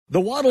The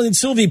Waddle and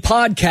Sylvie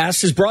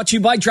podcast is brought to you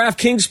by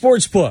DraftKings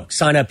Sportsbook.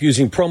 Sign up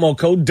using promo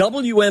code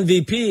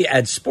WMVP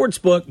at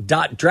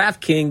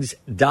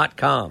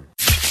sportsbook.draftkings.com.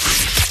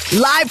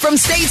 Live from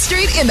State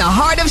Street in the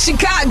heart of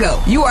Chicago,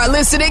 you are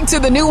listening to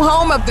the new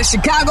home of the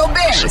Chicago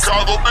Bears.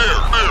 Chicago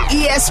Bears.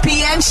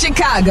 ESPN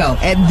Chicago.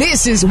 And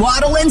this is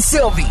Waddle and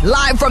Sylvie,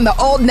 live from the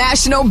Old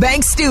National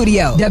Bank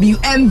Studio.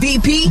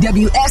 WMVP,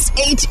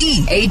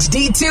 WSHE,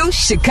 HD2,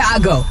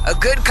 Chicago. A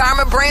Good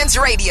Karma Brands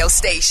radio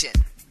station.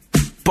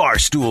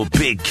 Barstool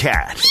Big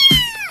Cat,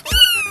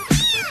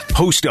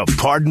 host of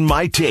Pardon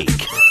My Take,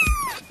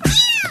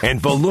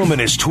 and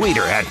voluminous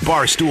tweeter at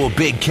Barstool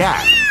Big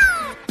Cat.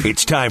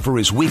 It's time for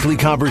his weekly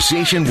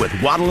conversation with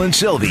Waddle and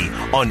Sylvie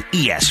on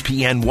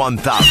ESPN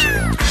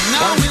 1000.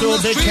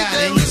 Barstool Big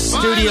Cat in the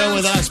studio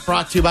with us,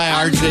 brought to you by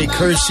RJ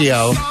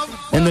Curcio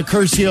and the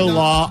Curcio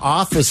Law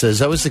offices.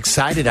 I was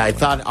excited. I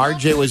thought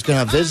RJ was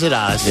going to visit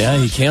us. Yeah,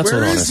 he canceled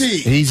Where on is us. he?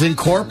 He's in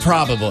court,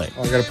 probably.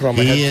 I got to put on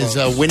my He headphones.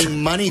 is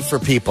winning money for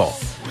people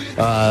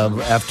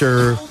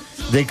after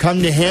they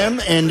come to him.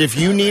 And if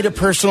you need a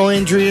personal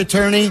injury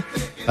attorney,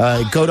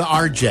 go to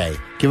RJ.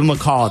 Give him a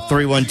call at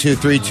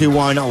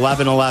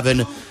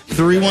 312-321-1111.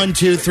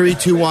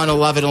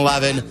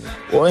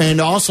 312-321-1111.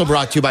 And also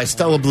brought to you by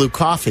Stella Blue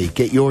Coffee.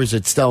 Get yours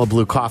at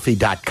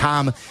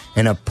StellaBlueCoffee.com.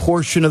 And a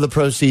portion of the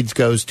proceeds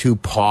goes to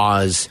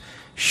Pause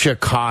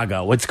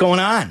Chicago. What's going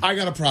on? I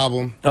got a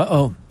problem.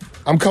 Uh-oh.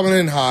 I'm coming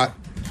in hot.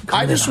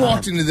 I just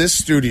walked into this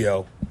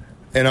studio,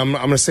 and I'm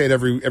going to say it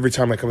every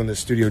time I come in the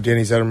studio.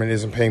 Danny Zetterman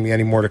isn't paying me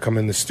anymore to come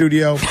in the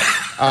studio.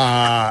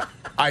 I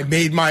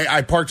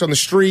parked on the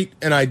street,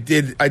 and I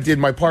did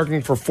my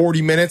parking for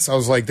 40 minutes. I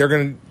was like, they're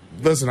going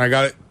to listen. I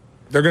got it.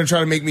 They're going to try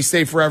to make me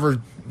stay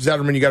forever.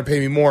 Zetterman, you got to pay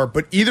me more.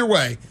 But either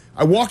way,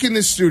 I walk in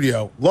this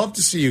studio. Love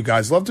to see you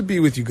guys. Love to be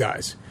with you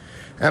guys.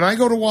 And I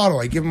go to Waddle.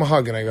 I give him a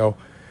hug, and I go,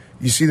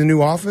 "You see the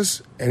new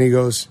office?" And he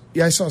goes,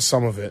 "Yeah, I saw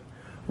some of it."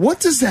 What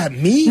does that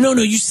mean? No,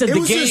 you said It the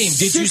was a game.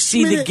 Did you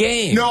see the 6-minute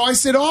game? No, I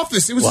said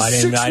office. It was Well, a I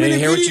didn't 6-minute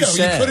hear what you video.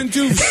 said. couldn't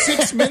do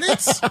 6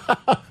 minutes?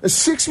 A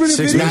 6-minute 6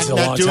 video? minutes is a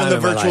long Not doing time the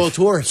in my virtual life.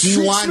 tour.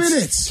 6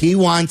 minutes. He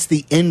wants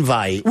the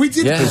invite. We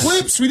did Yes.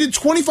 clips. We did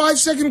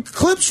 25-second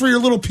clips for your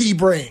little pea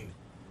brain.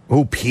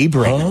 Oh, pea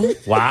brain.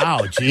 Wow,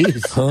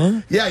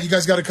 jeez. Yeah, you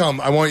guys got to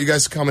come. I want you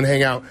guys to come and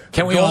hang out.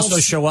 Can we Golf- also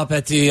show up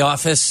at the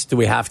office? Do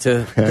we have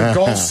to? the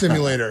golf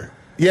simulator?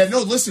 Yeah,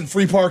 no, listen,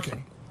 free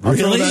parking. I'll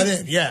throw Really? that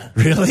in, yeah.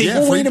 Really? Yeah,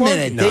 Well, free wait a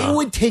parking. minute. They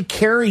would take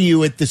care of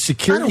you at the I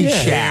security don't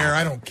shack. care.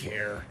 I don't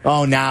care.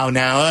 Oh, now,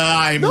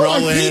 I'm No,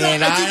 rolling in. I I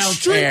did don't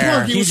street care.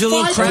 parking. He's It a was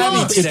little $5. crabby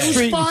It today. was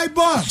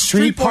 $5.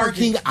 Street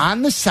parking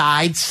on the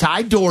side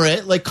door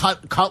it, like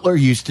Cutler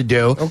used to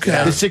do. Okay.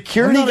 The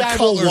security I'm not guy at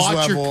will Cutler's watch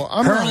level. your...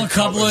 I'm not Hurl at a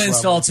couple Cutler's of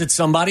insults level. at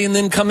somebody and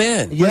then come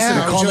in. Yeah. Listen,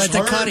 I call just that the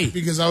hurt cutty.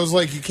 because I was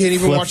like, you can't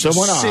even Flip watch a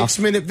someone off.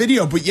 6-minute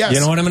video. But yes, You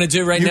know what I'm going to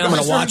do right you now? I'm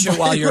going guys to are watch it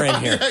while you're in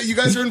invited. here. You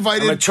guys are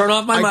invited. I'm going to turn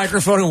off my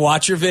microphone and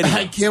watch your video.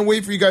 I can't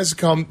wait for you guys to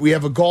come. We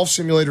have a golf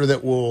simulator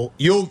that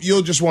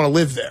you'll just want to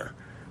live there.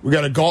 We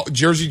got a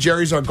Jersey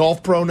Jerry's our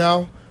golf pro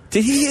now.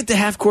 Did he hit the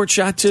half-court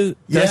shot, too?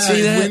 Did I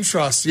see that?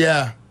 Wintrust,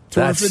 yeah.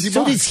 That's- $250.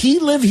 So does he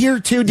live here,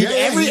 too? Did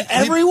Yeah,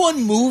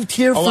 everyone moved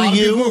here a for lot of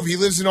people you? move. He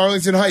lives in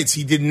Arlington Heights.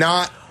 He did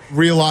not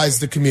realize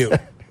the commute.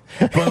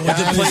 But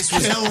the place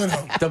was killing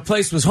him. the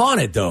place was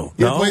haunted, though.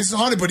 Yeah, No? the place is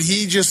haunted, but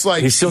he just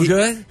like He's still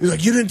good? He's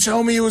like, you didn't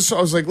tell me it was.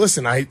 I was like,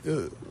 listen,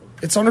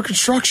 it's under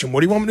construction.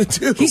 What do you want me to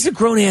do? He's a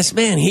grown-ass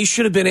man. He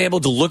should have been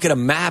able to look at a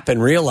map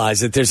and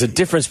realize that there's a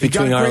difference He got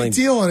between a great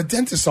Arlington. deal on a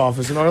dentist's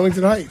office in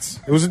Arlington Heights.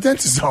 It was a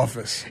dentist's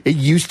office. It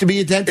used to be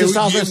a dentist's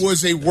office? It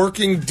was a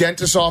working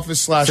dentist's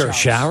office / Is there a house.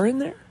 shower in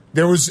there?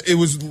 It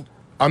was.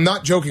 I'm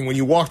not joking. When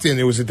you walked in,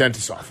 it was a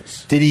dentist's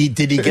office. Did he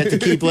get to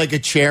keep like a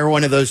chair,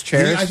 one of those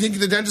chairs? I think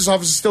the dentist's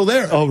office is still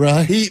there. Oh,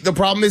 really? The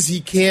problem is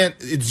he can't.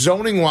 It's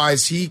zoning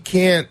wise. He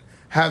can't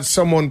have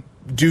someone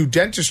do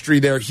dentistry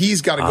there.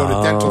 He's got to go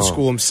to dental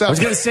school himself. I was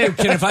going to say,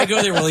 if I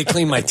go there, will he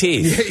clean my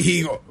teeth?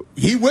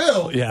 He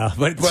will. Yeah,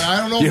 but I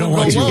don't know you if don't it'll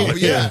want go to. well.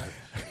 Yeah.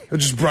 He'll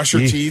just brush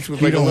your teeth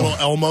with like a little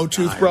Elmo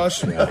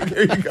toothbrush.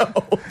 There you go.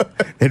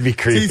 It'd be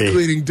creepy. Teeth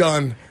cleaning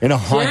done. In a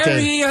haunted...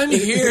 Jerry, I'm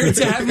here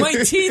to have my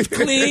teeth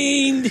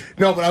cleaned.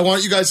 No, but I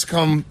want you guys to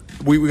come.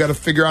 We got to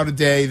figure out a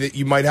day that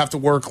you might have to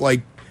work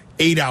like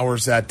 8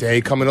 hours that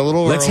day. Come in a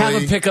little Let's early.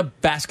 have a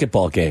pickup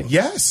basketball game.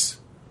 Yes.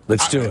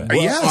 Let's do it.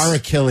 Yes. Our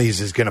Achilles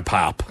is going to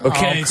pop.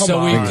 Okay, Oh, come so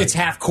on. it's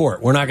half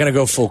court. We're not going to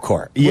go full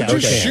court. Yeah, We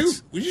just okay.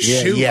 shoot. We just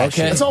Yeah, shoot. yeah,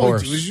 okay. That's all we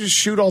Horse. do. We just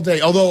shoot all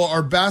day. Although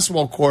our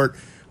basketball court,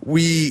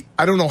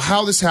 I don't know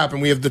how this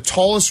happened. We have the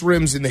tallest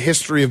rims in the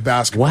history of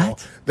basketball.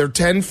 What? They're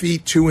 10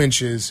 feet, 2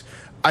 inches.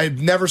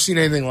 I've never seen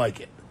anything like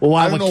it. Well,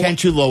 I why don't know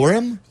can't you lower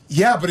him?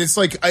 Yeah, but it's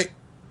like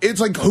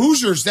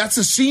Hoosiers. That's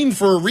a scene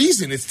for a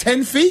reason. It's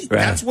 10 feet. Right.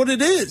 That's what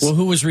it is. Well,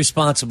 who was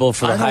responsible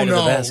for the I height don't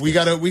of the know. basket?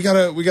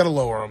 We gotta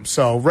lower them.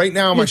 So right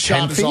now my You're shot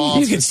 10 is feet? off.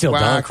 You can It's still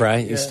whack. dunk,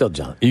 right? You Yeah. still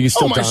dunk. You can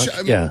still my dunk.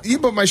 shot, yeah,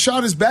 but my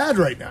shot is bad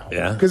right now.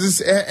 Yeah.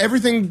 because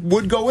everything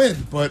would go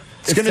in, but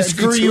It's going to 10 feet,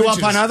 screw 2 you up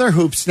inches. on other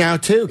hoops now,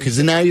 too, because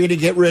now you're going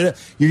to get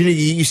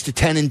used to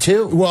 10 and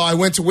 2. Well, I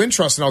went to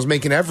Wintrust and I was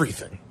making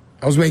everything.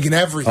 I was making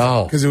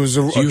everything because it was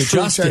a So you true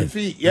adjusted. 10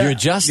 feet. Yeah. You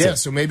adjusted. Yeah,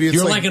 so maybe it's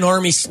you're like an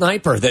Army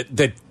sniper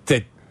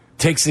that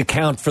takes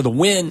account for the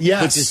wind,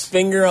 Yes. puts his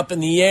finger up in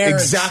the air.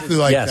 Exactly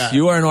like yes, that.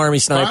 you are an Army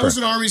sniper. If I was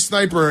an Army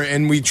sniper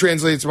and we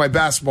translated to my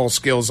basketball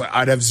skills,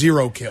 I'd have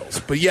 0 kills.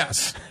 But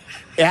yes.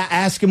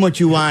 Ask him what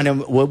you want him,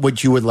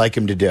 what you would like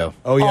him to do.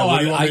 Oh, yeah. What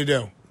do you want me to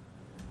do?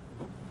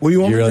 What do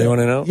you want You me to really do? want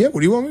to know? Yeah, what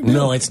do you want me to do?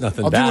 No, it's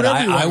nothing I'll bad. do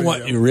whatever you I want want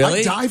me to you do. really.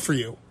 I'd die for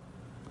you.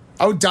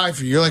 I would die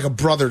for you. You're like a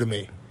brother to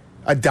me.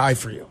 I'd die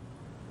for you.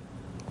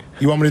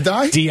 You want me to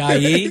die?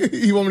 DIE?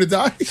 You want me to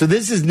die? So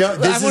this is wanna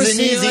an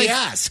see, easy like-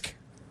 ask.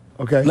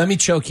 Okay. Let me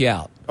choke you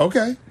out.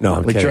 Okay. No,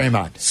 I'm Like kidding.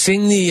 Draymond.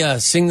 Sing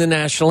the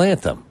national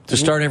anthem to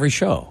start every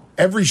show.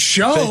 Every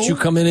show. Bet you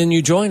come in and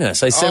you join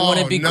us. I said, Oh,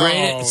 wouldn't it be no,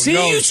 great? See,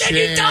 no you said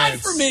you'd die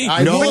chance. for me.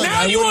 I but would.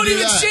 now I you wouldn't won't do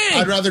even that. sing.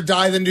 I'd rather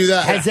die than do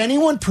that. Has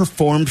anyone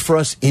performed for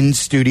us in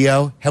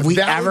studio? Have we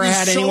That ever would be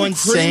had anyone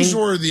so sing?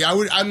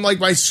 cringeworthy. I'm like,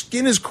 my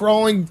skin is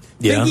crawling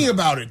thinking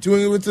about it.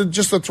 Doing it with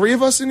just the 3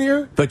 of us in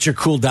here. But you're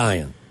cool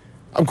dying.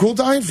 I'm cool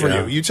dying for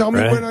Yeah. you. You tell me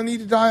Right. when I need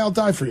to die, I'll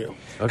die for you.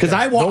 Because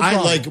I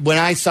problem. like when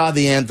I saw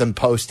the anthem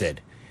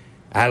posted,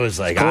 I was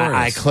like,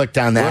 I clicked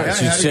on that. Course.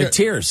 I You had to said get-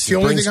 tears. It's the It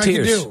only brings thing I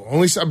tears.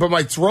 can do. But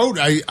my throat,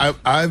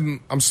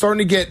 I'm starting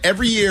to get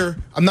every year.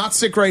 I'm not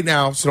sick right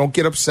now, so don't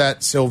get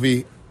upset,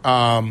 Sylvie.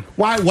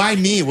 Why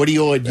me? What do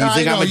you think?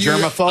 I know, I'm a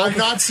germaphobe? I'm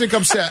not sick.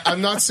 Upset.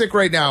 I'm not sick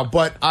right now,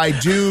 but I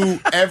do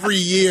every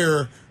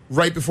year.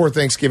 Right before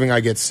Thanksgiving,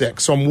 I get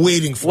sick, so I'm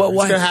waiting for it. It's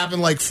why- going to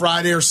happen like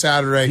Friday or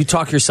Saturday. You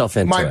talk yourself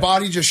into My it.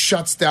 body just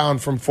shuts down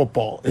from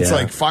football. It's Yeah.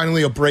 like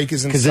finally a break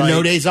is in sight. 'Cause there are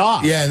no days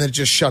off. Yeah, and then it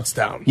just shuts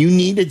down. You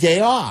need a day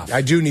off. I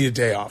do need a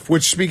day off.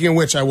 Which, speaking of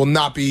which, I will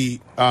not be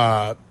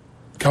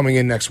coming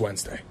in next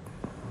Wednesday.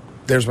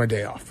 There's my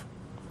day off.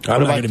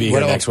 I'm not going to be here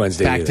What about next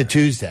Wednesday. Back either. to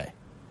Tuesday.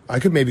 I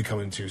could maybe come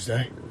in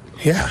Tuesday.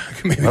 Yeah, I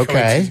could maybe Okay, come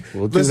in Tuesday.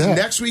 we'll do Listen, that.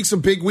 next week's a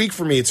big week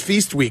for me. It's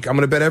feast week. I'm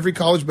going to bet every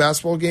college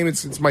basketball game.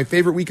 It's my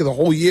favorite week of the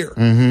whole year.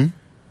 Mm-hmm.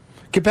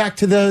 Get back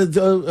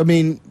to I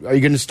mean, are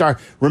you going to start?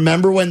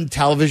 Remember when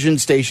television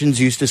stations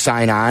used to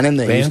sign on and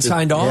they used to,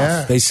 signed off.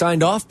 Yeah. They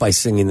signed off by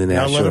singing the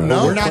national. let 'em know.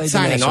 anthem. We're not Played the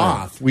signing national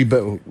off.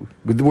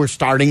 We're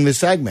starting the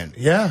segment.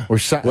 Yeah. We're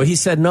Well, he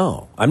said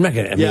no. I'm not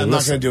going to. Yeah, I'm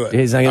not going to do it.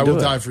 He's not I going to will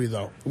do it. die for you,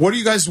 though. What do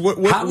you guys? What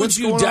How would what's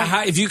you going on?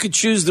 die? If you could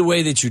choose the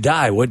way that you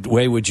die, what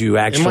way would you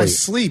In actually? my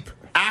sleep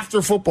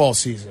after football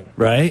season.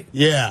 Right?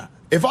 Yeah.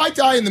 If I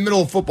die in the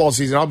middle of football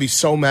season, I'll be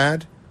so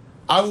mad.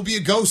 I will be a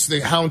ghost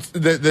that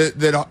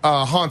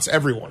haunts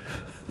everyone.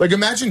 Like,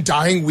 imagine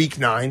dying week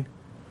 9.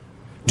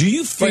 Do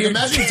you fear? Like,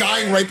 imagine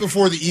dying right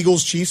before the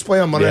Eagles-Chiefs play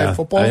on Monday Night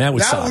Football. I mean, that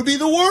would suck. would be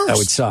the worst. That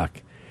would suck.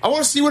 I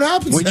want to see what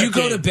happens. When that you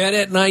go game. to bed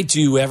at night,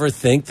 do you ever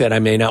think that I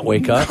may not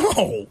wake up?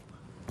 No.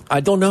 I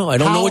don't know. I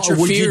don't know what your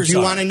fears Do you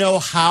are. want to know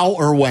how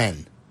or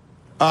when?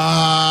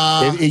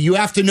 You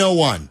have to know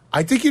one.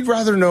 I think you'd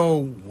rather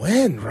know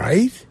when,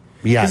 right?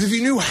 Yes. Because if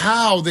you knew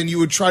how, then you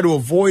would try to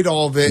avoid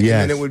all of it,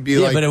 Yes. and then it would be Yeah,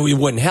 like, but it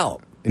wouldn't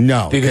help.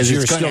 No, because because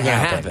you're it's still gonna going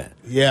to happen. happen.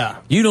 yeah.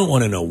 You don't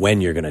want to know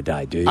when you're going to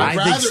die, do you? I I'd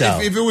think rather, so.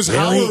 if it was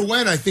Really? how or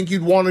when, I think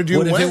you'd want to do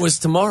What if when. it was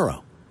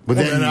tomorrow? But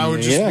Well, then I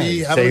would just be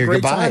say having a your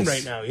great time goodbyes.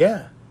 right now.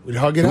 Yeah. We'd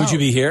hug it out. Would you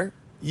be here?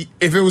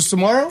 If it was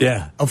tomorrow?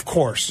 Yeah. Of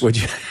course. Would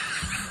you?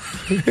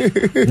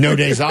 No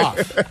days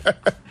off.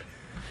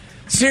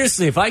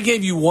 Seriously, if I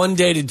gave you one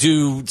day to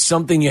do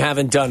something you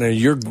haven't done, and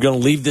you're going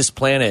to leave this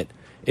planet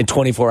in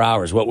 24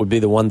 hours, what would be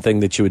the one thing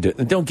that you would do?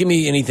 And don't give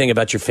me anything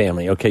about your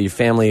family. Okay, your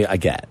family, I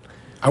get.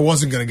 I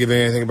wasn't going to give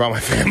anything about my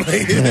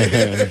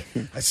family.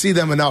 I see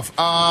them enough.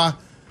 I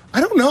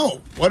don't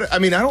know. I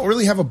don't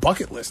really have a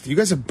bucket list. Do you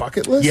guys have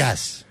bucket lists?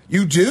 Yes.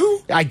 You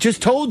do? I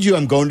just told you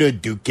I'm going to a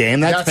Duke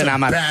game. That's been a on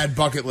my bad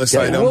bucket list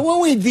Yeah, item.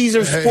 well, wait, these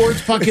are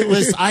sports bucket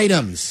list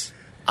items.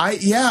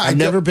 I've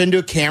never been to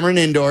a Cameron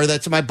Indoor.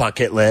 That's on my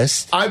bucket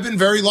list. I've been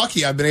very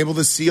lucky. I've been able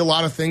to see a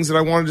lot of things that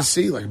I wanted to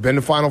see. Like, I've been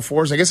to Final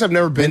Fours. I guess I've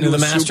never been to the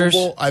the Super Masters?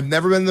 Bowl. I've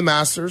never been to the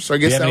Masters, so I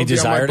Do guess you have that any would be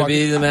on my desire to bucket.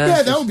 be the Masters?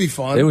 Yeah, that would be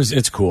fun.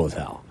 It's cool as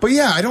hell. But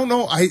yeah, I don't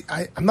know.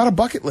 I'm not a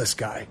bucket list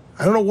guy.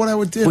 I don't know what I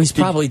would do. Well, he's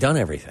probably done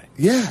everything.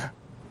 Yeah,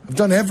 I've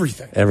done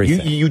everything.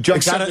 Everything. You jumped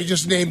Except out we of,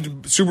 just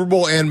named Super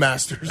Bowl and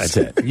Masters. That's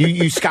it.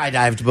 you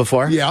skydived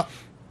before? Yeah.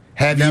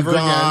 Have Never you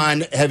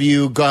gone? Have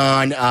you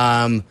gone?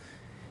 Not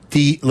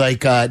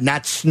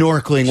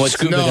snorkeling. What's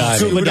Scuba No,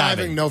 diving. scuba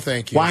diving. No,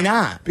 thank you. Why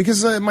not?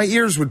 Because my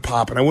ears would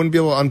pop, and I wouldn't be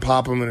able to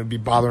unpop them, and it'd be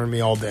bothering me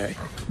all day.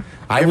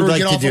 I You would ever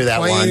like get to off do a that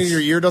plane once. And your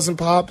ear doesn't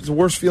pop. It's the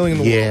worst feeling in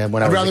the world. Yeah,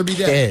 when I I'd was rather a be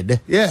kid.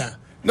 dead. Yeah.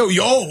 No,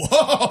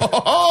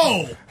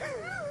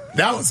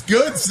 that was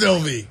good,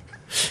 Sylvie.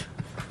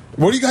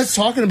 What are you guys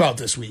talking about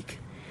this week?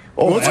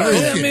 What's I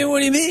cooking? mean, what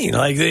do you mean?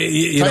 Like,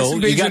 you Tyson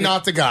know, you Bagans got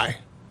not the guy.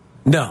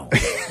 No.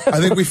 I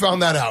think we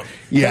found that out.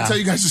 Yeah. Can I tell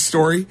you guys a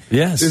story?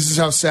 Yes. This is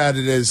how sad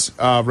it is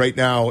right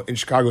now in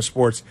Chicago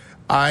sports.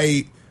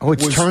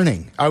 It's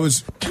turning. I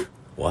was...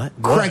 What?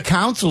 Craig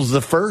Counsell's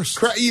the first.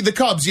 The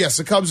Cubs, yes.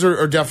 The Cubs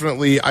are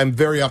definitely... I'm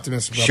very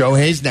optimistic about that.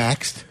 Shohei's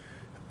next.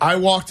 I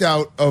walked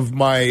out of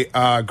my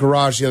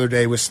garage the other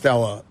day with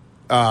Stella,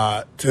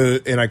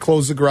 and I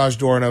closed the garage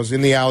door, and I was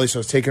in the alley, so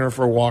I was taking her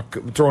for a walk,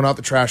 throwing out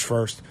the trash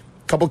first.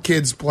 couple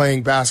kids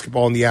playing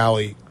basketball in the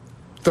alley,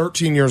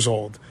 13 years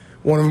old.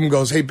 One of them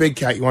goes, "Hey, Big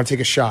Cat, you want to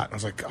take a shot?" And I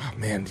was like, "Oh,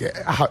 man,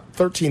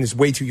 13 is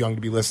way too young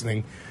to be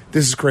listening.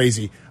 This is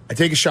crazy." I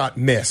take a shot,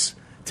 miss.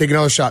 Take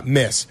another shot,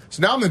 miss.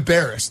 So now I'm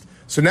embarrassed.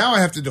 So now I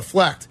have to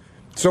deflect.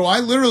 So I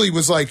literally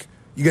was like,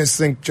 "You guys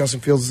think Justin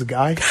Fields is the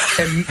guy?"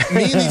 And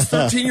me and these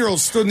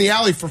 13-year-olds stood in the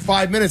alley for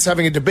 5 minutes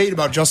having a debate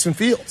about Justin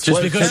Fields.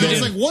 Just because and I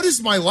was like, what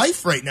is my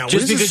life right now?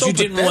 Just because you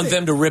didn't want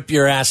them to rip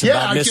your ass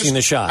about missing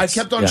the shots. I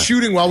kept on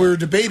shooting while we were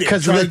debating.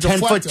 Because of the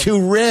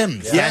 10'2"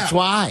 rims. Yeah. That's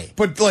why.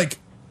 But, like,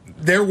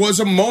 there was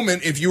a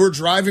moment, if you were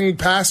driving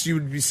past, you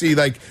would see,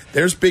 like,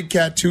 there's Big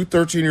Cat, 2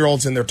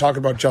 13-year-olds, and they're talking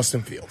about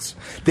Justin Fields.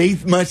 They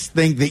must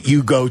think that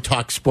you go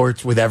talk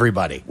sports with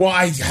everybody. Well,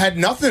 I had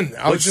nothing.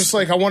 I was just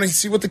like, I want to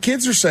see what the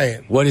kids are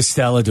saying. What is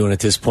Stella doing at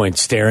this point?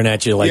 Staring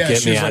at you like,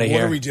 get me out of here?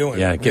 What are we doing?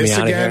 Yeah, get me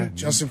out of here.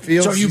 Justin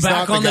Fields. So are you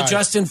back on the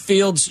Justin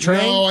Fields train?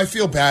 No, I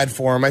feel bad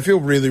for him. I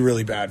feel really,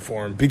 really bad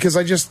for him because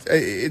I just,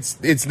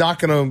 it's not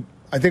going to,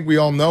 I think we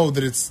all know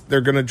that they're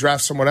going to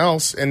draft someone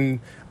else, and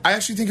I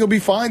actually think he'll be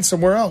fine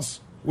somewhere else.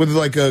 With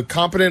like a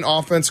competent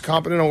offense,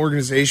 competent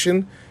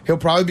organization, he'll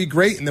probably be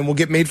great, and then we'll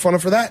get made fun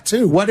of for that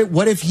too. What if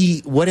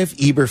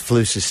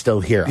Eberflus is still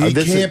here? He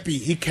can't be.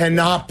 He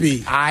cannot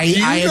be.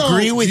 I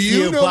agree with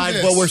you,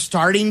 but we're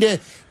starting to.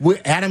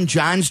 Adam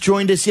Johns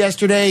joined us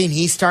yesterday, and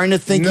he's starting to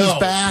think he's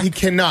back. He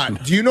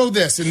cannot. Do you know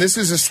this? And this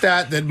is a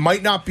stat that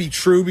might not be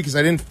true because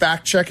I didn't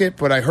fact check it,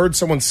 but I heard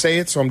someone say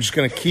it, so I'm just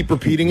going to keep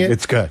repeating it.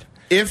 It's good.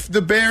 If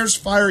the Bears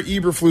fire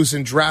Eberflus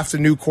and draft a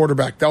new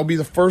quarterback, that'll be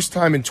the first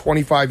time in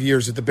 25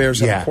 years that the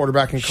Bears have a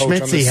quarterback and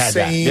coach on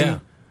the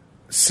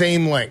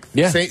same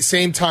length,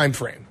 same time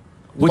frame.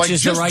 Which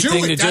is the right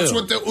thing to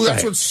do.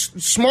 That's what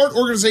smart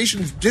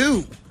organizations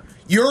do.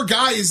 Your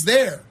guy is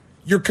there.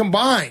 You're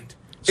combined.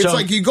 It's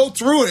like you go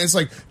through it, and it's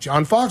like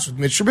John Fox with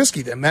Mitch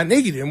Trubisky. Then Matt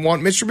Nagy didn't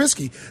want Mitch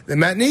Trubisky. Then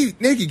Matt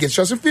Nagy gets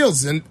Justin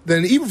Fields. Then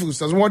Eberflus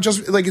doesn't want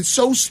Justin. Like, it's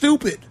so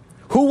stupid.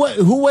 Who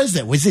was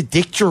that? Was it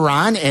Dick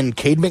Duran and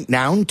Cade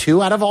McNown,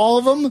 too, out of all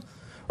of them?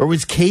 Or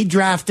was Cade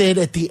drafted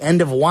at the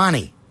end of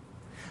Wani?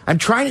 I'm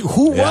trying to...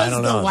 Who was I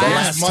don't know. the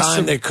last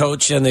time the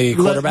coach and the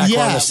quarterback were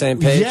on the same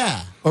page?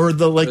 Yeah, or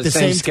the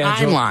same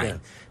timeline. Yeah.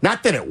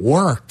 Not that it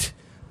worked,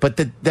 but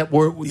that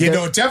were...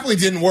 it definitely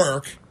didn't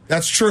work.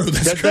 That's true.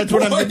 That's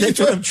what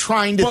I'm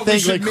trying to think. We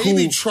should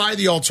maybe try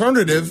the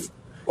alternative,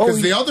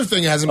 because the other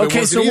thing hasn't been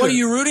working so either. What are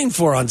you rooting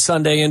for on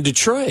Sunday in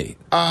Detroit?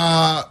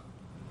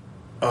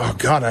 Oh,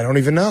 God, I don't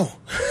even know.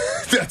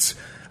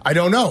 I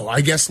don't know. I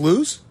guess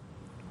lose.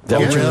 That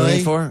what you're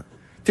rooting for?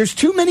 There's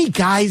too many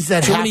guys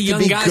that have to be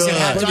good.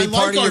 That have to be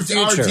part of your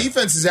future. Our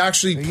defense has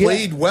actually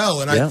played well,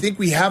 and I think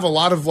we have a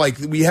lot of,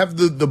 we have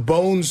the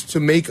bones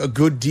to make a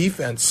good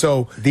defense.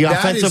 So the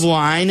offensive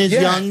line is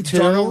young, too.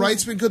 Darnell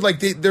Wright's been good.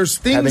 There's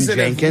things that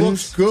have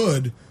looked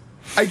good.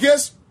 I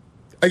guess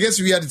if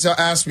you had to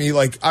ask me,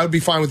 I would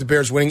be fine with the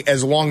Bears winning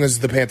as long as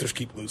the Panthers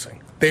keep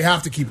losing. They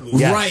have to keep losing.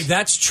 Yes. Right,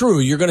 that's true.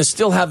 You're going to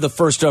still have the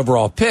first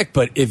overall pick,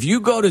 but if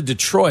you go to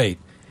Detroit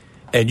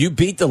and you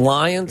beat the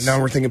Lions... Now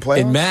we're thinking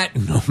playoffs? And Matt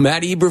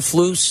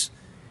Eberflus,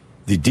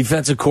 the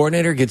defensive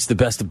coordinator, gets the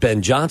best of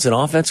Ben Johnson,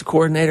 offensive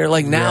coordinator.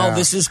 Now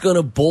this is going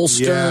to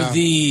bolster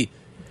the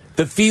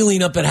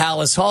feeling up at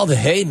Hallis Hall that,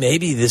 hey,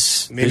 maybe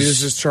this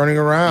is turning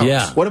around.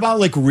 Yeah. What about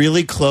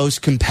really close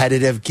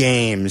competitive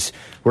games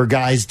where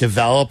guys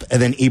develop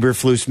and then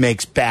Eberflus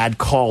makes bad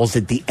calls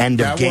at the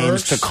end of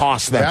games to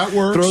cost them? That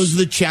works. Throws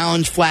the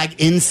challenge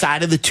flag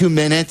inside of the 2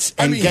 minutes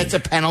and gets a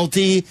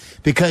penalty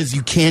because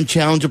you can't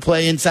challenge a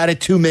play inside of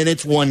 2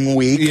 minutes 1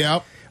 week.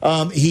 Yep.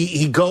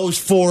 He goes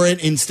for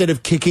it instead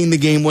of kicking the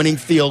game-winning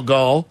field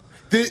goal.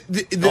 On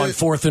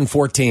 4th and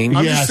 14.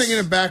 I'm just thinking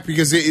it back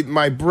because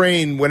my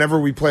brain, whenever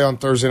we play on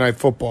Thursday Night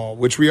Football,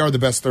 which we are the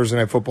best Thursday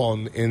Night Football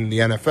in the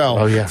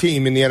NFL,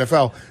 team in the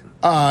NFL,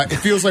 it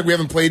feels like we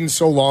haven't played in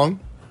so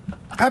long.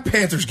 That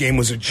Panthers game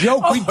was a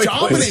joke. We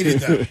dominated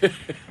them.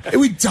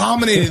 We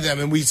dominated them,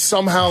 and we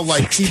somehow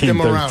keep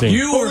them around.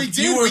 You were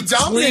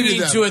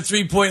clinging to a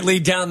 3-point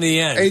lead down the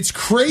end. It's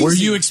crazy. Were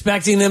you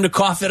expecting them to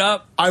cough it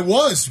up? I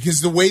was, because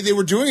the way they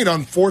were doing it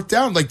on 4th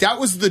down, that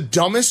was the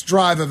dumbest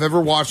drive I've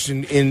ever watched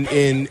in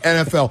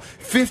NFL.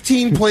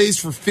 15 plays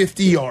for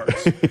 50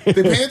 yards.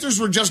 The Panthers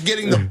were just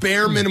getting the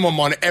bare minimum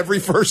on every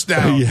first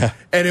down,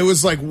 and it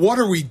was what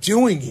are we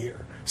doing here?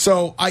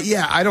 So,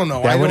 I don't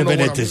know. That would have been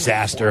a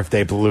disaster if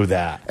they blew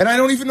that. And I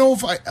don't even know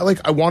if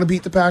I want to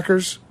beat the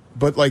Packers,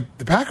 but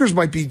the Packers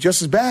might be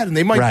just as bad, and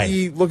they might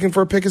be looking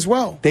for a pick as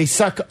well. They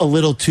suck a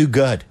little too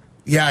good.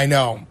 Yeah, I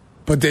know.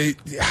 But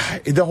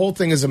the whole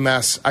thing is a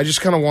mess. I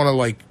just kind of want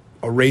to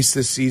erase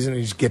this season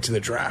and just get to the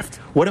draft.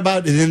 What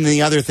about then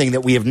the other thing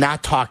that we have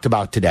not talked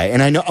about today?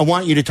 And I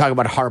want you to talk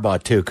about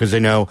Harbaugh too, because I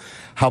know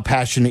how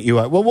passionate you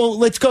are. Well,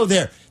 let's go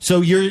there.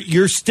 So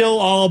you're still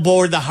all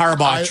aboard the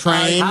Harbaugh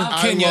train. How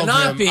can you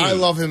not be? I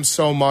love him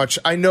so much.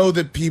 I know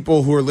that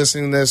people who are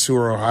listening to this, who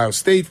are Ohio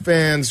State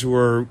fans, who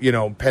are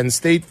Penn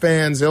State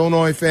fans,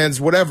 Illinois fans,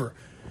 whatever,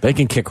 they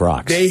can kick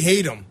rocks. They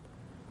hate him.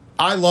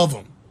 I love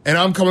him. And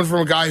I'm coming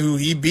from a guy who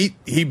he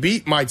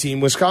beat my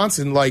team,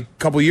 Wisconsin, a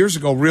couple years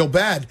ago, real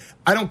bad.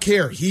 I don't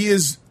care. He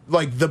is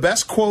like the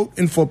best quote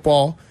in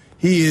football.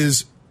 He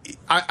is.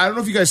 I don't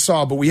know if you guys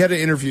saw, but we had an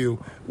interview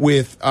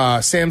with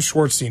Sam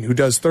Schwartzstein, who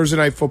does Thursday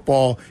Night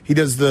Football. He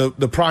does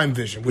the Prime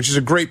Vision, which is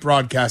a great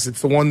broadcast.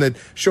 It's the one that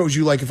shows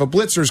you, like, if a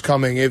blitzer's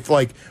coming, if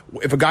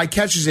a guy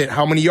catches it,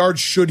 how many yards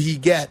should he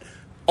get?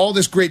 All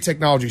this great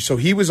technology. So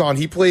he was on.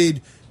 He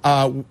played.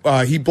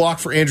 He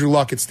blocked for Andrew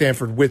Luck at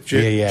Stanford with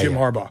Jim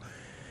Harbaugh.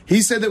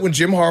 He said that when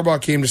Jim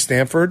Harbaugh came to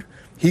Stanford,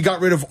 he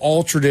got rid of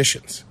all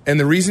traditions. And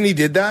the reason he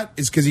did that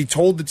is because he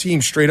told the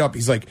team straight up,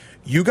 he's like,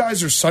 you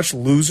guys are such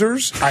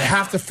losers. I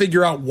have to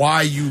figure out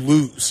why you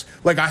lose.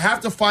 Like, I have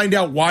to find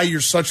out why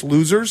you're such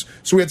losers,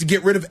 so we have to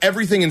get rid of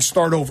everything and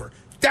start over.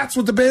 That's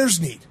what the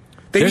Bears need.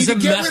 There's need to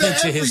get method rid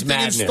of to his everything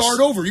madness. and start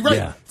over. You're right.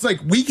 Yeah. It's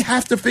like, we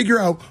have to figure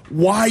out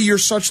why you're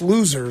such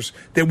losers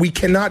that we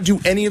cannot do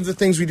any of the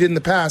things we did in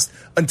the past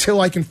until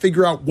I can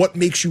figure out what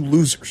makes you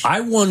losers.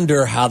 I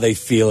wonder how they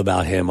feel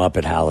about him up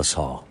at Hallis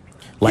Hall.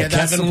 Like,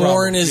 Kevin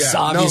Warren is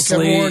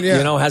obviously,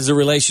 has a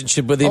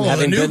relationship with him,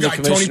 having been the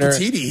commissioner.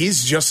 Tony Petitti,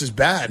 he's just as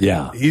bad.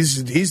 Yeah,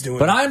 he's doing.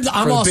 But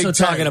I'm also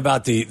talking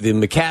about the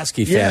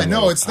McCaskey family. Yeah,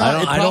 no, it's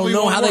not. I don't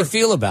know how they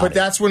feel about it. But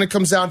that's when it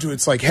comes down to,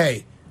 it's like,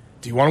 hey,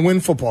 do you want to win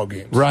football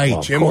games? Right.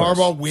 Well, Jim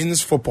Harbaugh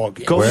wins football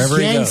games. Go wherever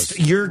against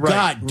your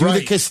gut. Do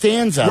the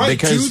Costanza. Right.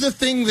 Because do the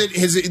thing that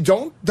his.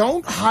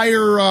 Don't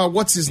hire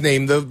what's his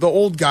name, the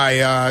old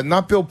guy,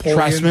 not Bill Polian.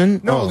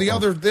 Tressman? No, the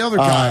other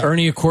guy,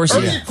 Ernie Accorsi.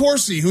 Ernie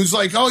Accorsi, who's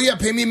like, oh yeah,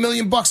 pay me $1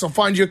 million, I'll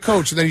find you a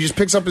coach, and then he just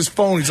picks up his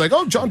phone. He's like,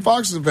 oh, John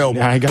Fox is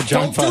available. Yeah, I got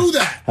John Fox. Don't do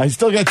that. I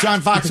still got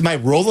John Fox in my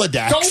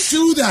Rolodex. Don't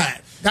do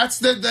that.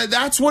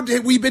 That's what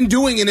we've been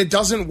doing, and it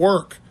doesn't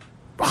work.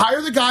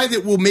 Hire the guy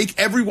that will make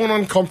everyone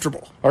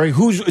uncomfortable. All right,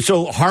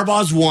 so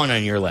Harbaugh's one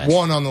on your list.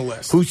 One on the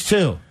list. Who's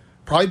two?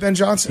 Probably Ben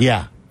Johnson.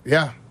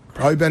 Yeah,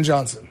 probably Ben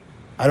Johnson.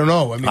 I don't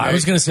know. I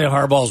was going to say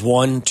Harbaugh's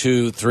 1,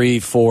 2, 3,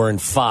 4,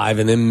 and 5,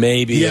 and then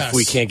maybe if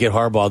we can't get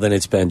Harbaugh, then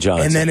it's Ben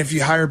Johnson. And then if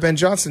you hire Ben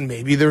Johnson,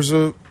 maybe there's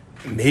a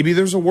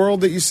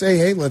world that you say,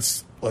 hey,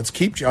 let's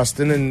keep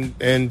Justin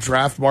and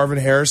draft Marvin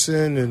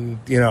Harrison,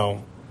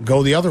 and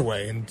go the other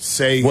way and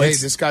say, hey,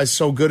 this guy's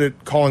so good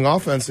at calling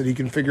offense that he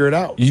can figure it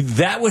out.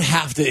 That would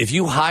have to, if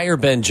you hire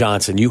Ben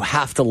Johnson, you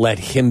have to let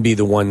him be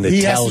the one that tells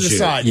you. He has to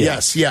decide. You.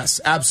 Yes,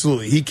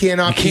 absolutely. He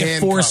cannot. You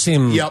can't force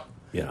him. Yep.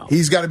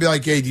 He's got to be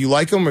like, hey, do you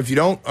like him? If you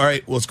don't, all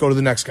right, let's go to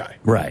the next guy.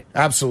 Right.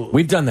 Absolutely.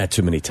 We've done that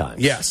too many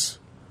times. Yes.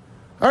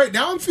 All right,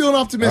 now I'm feeling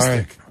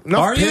optimistic. Right.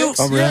 Are you?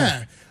 Oh, really?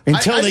 Yeah.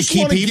 Until they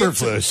keep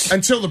Eberflus.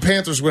 Until the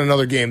Panthers win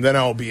another game, then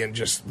I'll be in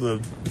just the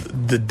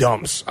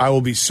dumps. I will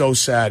be so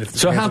sad if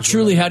the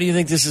Panthers how do you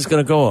think this is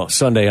going to go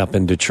Sunday up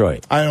in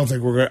Detroit? I don't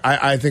think we're going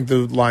to. I think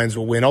the Lions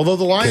will win. Although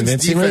the Lions'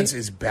 defense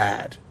is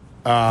bad.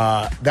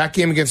 That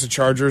game against the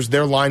Chargers,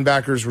 their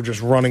linebackers were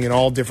just running in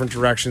all different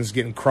directions,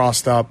 getting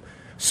crossed up.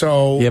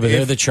 So yeah, but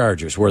they're the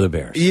Chargers. We're the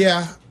Bears.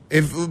 Yeah.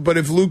 If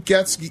Luke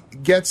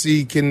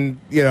Getsy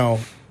can,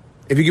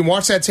 if you can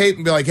watch that tape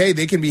and be like, hey,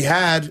 they can be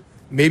had,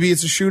 maybe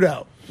it's a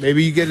shootout.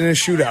 Maybe you get in a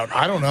shootout.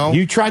 I don't know.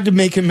 You tried to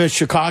make him a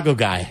Chicago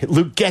guy,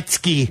 Luke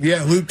Getsky.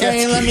 Yeah, Luke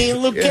Getsky. Hey,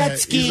 Luke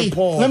Getsky.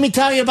 Let me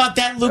tell you about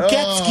that Luke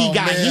Getsky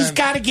guy. Man. He's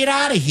got to get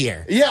out of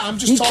here. Yeah, I'm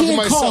just talking to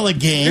myself. He can't call a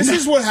game. This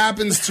is what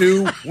happens,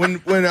 too, when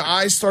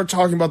I start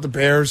talking about the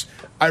Bears.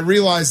 I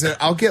realize that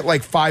I'll get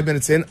like 5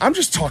 minutes in. I'm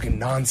just talking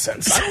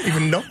nonsense. I don't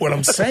even know what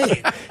I'm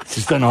saying. It's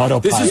just an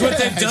autopilot. This is what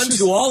they've done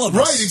to all of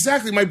us. Right,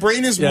 exactly. My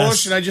brain is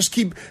mush, and I just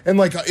keep, and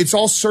like, it's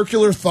all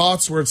circular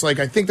thoughts where it's like,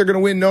 I think they're going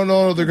to win.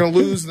 No, they're going to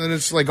lose. And then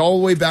it's like all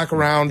the way back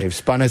around. They've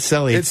spun us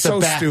silly. It's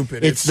so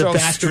stupid. It's the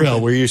bat drill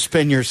where you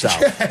spin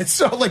yourself. Yeah, it's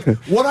so like,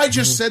 what I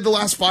just said the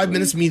last 5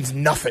 minutes means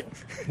nothing.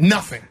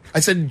 Nothing. I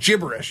said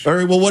gibberish. All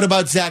right, well, what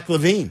about Zach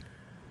LaVine?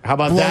 How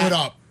about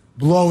that?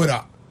 Blow it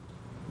up.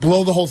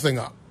 Blow the whole thing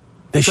up.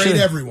 They trade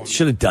everyone.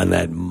 Should have done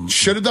that.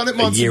 Should have done it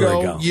months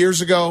ago, years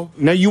ago.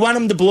 Now you want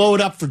them to blow it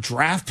up for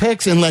draft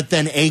picks and let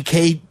then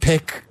AK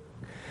pick,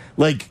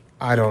 like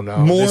I don't know,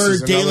 more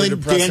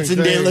Dancing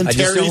Dalen I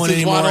just don't want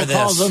any more of this.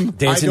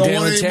 I don't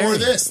want any more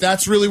of this.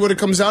 That's really what it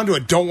comes down to. I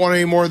don't want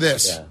any more of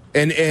this. Yeah.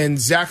 And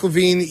Zach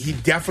LaVine, he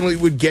definitely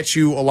would get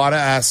you a lot of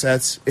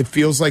assets. It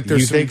feels like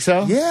there's. You think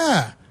so?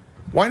 Yeah.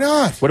 Why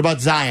not? What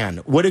about Zion?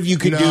 What if you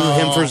could do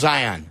him for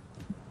Zion?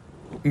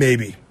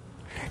 Maybe.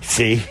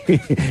 See,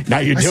 now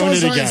you're doing it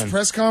again. I saw Zion's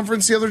press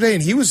conference the other day,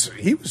 and he was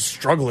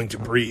struggling to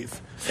breathe.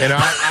 And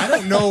I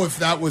don't know if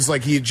that was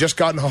like he had just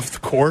gotten off the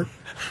court,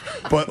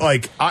 but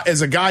like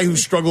as a guy who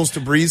struggles to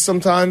breathe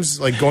sometimes,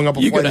 like going up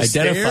a flight of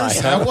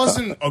stairs, that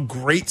wasn't a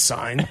great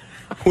sign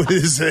with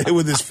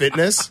his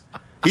fitness.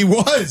 He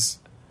was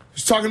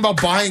talking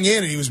about buying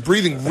in, and he was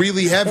breathing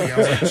really heavy. I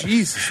was like,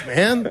 Jesus,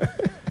 man.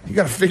 You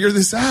got to figure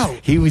this out.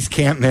 He was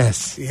can't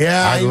miss.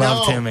 Yeah, I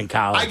loved him in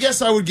college. I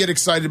guess I would get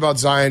excited about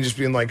Zion just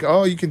being like,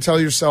 oh, you can tell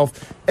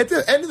yourself. At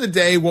the end of the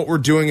day, what we're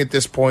doing at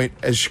this point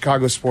as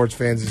Chicago sports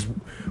fans is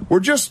we're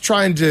just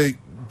trying to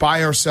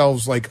buy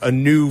ourselves like a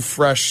new,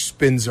 fresh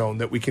spin zone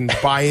that we can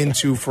buy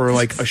into for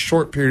like a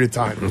short period of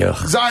time.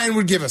 Ugh. Zion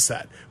would give us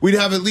that. We'd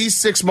have at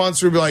least 6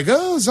 months where we'd be like,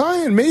 oh,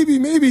 Zion, maybe.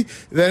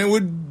 Then it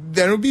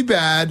would be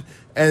bad,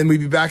 and we'd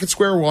be back at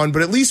square one.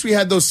 But at least we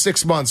had those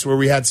 6 months where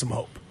we had some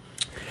hope.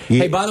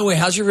 Hey, by the way,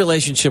 how's your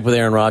relationship with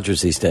Aaron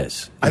Rodgers these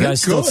days? You think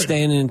guys still good.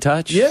 staying in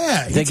touch?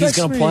 Yeah. You think he's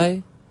going to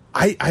play?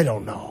 I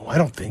don't know. I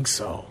don't think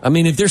so. I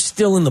mean, if they're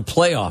still in the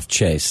playoff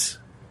chase.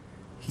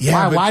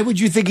 Yeah. Why would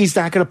you think he's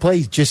not going to play?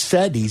 He just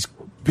said he's...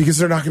 Because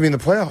they're not going to be in the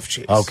playoff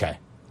chase. Okay.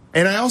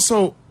 And I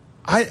also...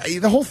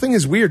 the whole thing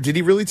is weird. Did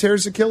he really tear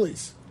his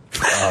Achilles?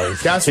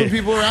 That's what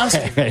people are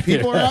asking.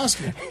 People are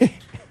asking.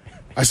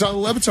 I saw the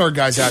Levitar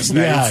guys asking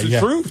that. It's the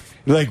truth.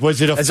 Like,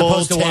 was it a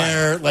full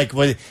tear? Like,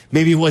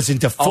 maybe it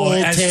wasn't a full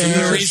tear.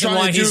 The reason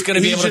why he's going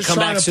to be able to come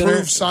back sooner?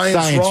 Prove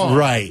science wrong.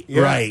 Right,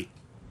 right.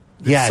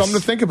 Yes. Something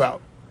to think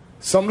about.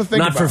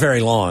 Not for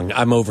very long.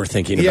 I'm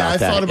overthinking about that. Yeah, I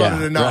thought about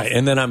it enough. Right,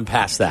 and then I'm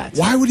past that.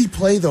 Why would he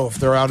play, though, if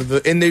they're out of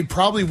the... And they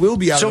probably will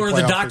be out of the playoff. So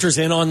are the doctors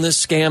in on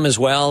this scam as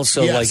well?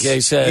 So, yes. like they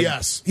said...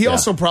 Yes. He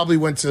also probably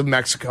went to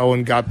Mexico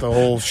and got the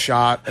whole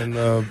shot and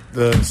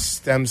the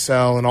stem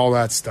cell and all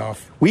that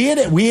stuff. We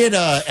had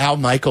Al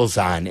Michaels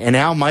on, and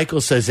Al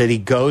Michaels says that he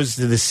goes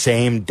to the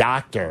same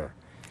doctor.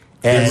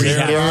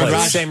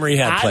 Same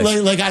rehab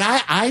place.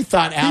 I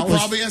thought Al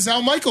probably has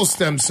Al Michaels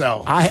stem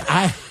cell.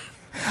 I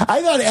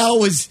thought Al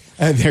was...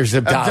 there's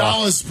Abdallah.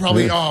 Abdallah's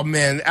probably... Oh,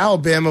 man.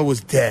 Alabama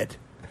was dead.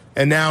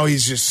 And now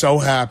he's just so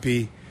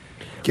happy.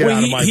 Get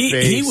out of my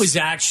face.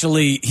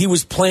 He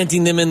was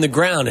planting them in the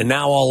ground, and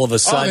now all of a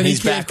sudden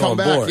he's back on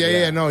board.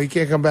 No, he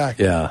can't come back.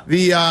 Yeah.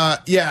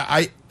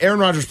 Aaron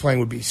Rodgers playing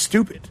would be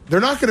stupid.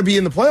 They're not going to be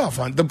in the playoff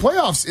hunt. The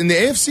playoffs in the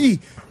AFC,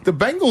 the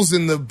Bengals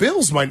and the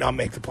Bills might not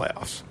make the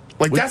playoffs.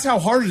 That's how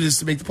hard it is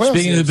to make the playoffs.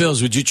 Speaking of the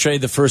Bills, would you trade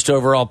the first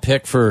overall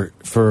pick for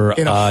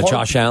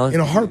Josh Allen?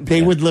 In a heartbeat.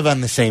 They would live on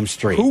the same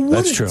street. Who wouldn't?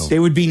 That's true. They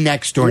would be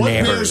next door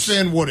neighbors. What Bears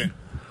fan wouldn't?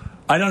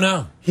 I don't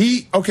know.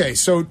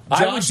 So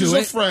Josh is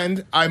a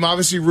friend. I'm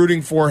obviously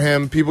rooting for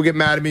him. People get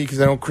mad at me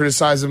because I don't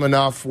criticize him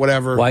enough,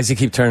 whatever. Why does he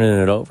keep turning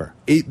it over?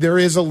 There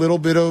is a little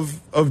bit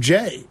of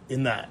Jay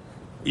in that,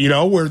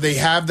 where they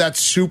have that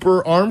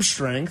super arm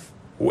strength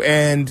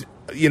and,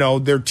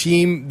 their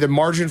team, the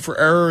margin for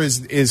error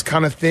is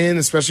kind of thin,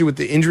 especially with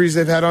the injuries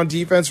they've had on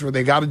defense where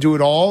they got to do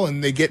it all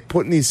and they get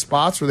put in these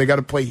spots where they got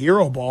to play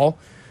hero ball.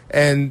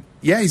 And,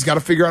 he's got to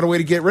figure out a way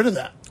to get rid of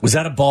that. Was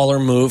that a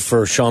baller move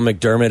for Sean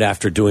McDermott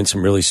after doing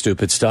some really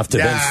stupid stuff to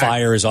then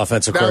fire his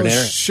offensive coordinator?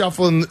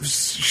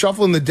 Was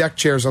shuffling the deck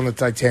chairs on the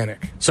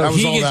Titanic. So that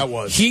was all that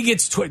was. He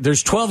gets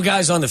there's 12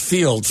 guys on the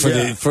field for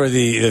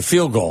the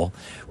field goal,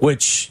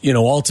 which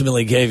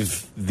ultimately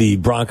gave the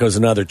Broncos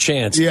another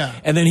chance. Yeah,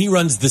 and then he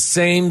runs the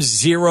same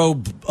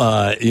zero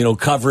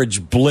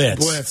coverage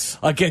blitz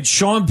against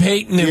Sean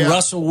Payton and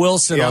Russell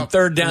Wilson on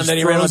third down. Then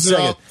he ran on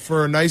second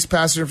for a nice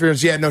pass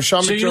interference. Yeah, no,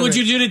 Sean. So you know what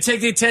you do to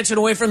take the attention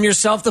away from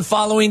yourself the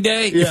following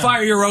day? You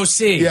fire your OC.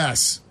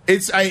 Yes.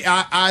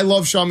 I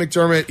love Sean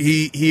McDermott.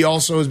 He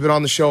also has been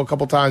on the show a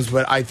couple times,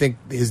 but I think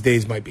his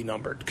days might be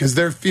numbered because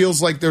there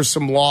feels like there's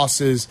some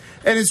losses,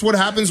 and it's what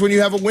happens when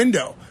you have a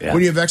window. Yeah.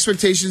 When you have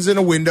expectations in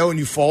a window and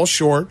you fall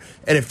short,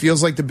 and it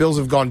feels like the Bills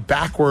have gone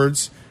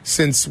backwards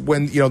since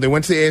when they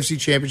went to the AFC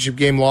Championship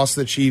game, lost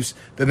to the Chiefs,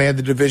 then they had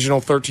the divisional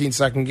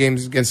 13-second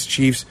games against the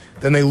Chiefs,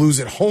 then they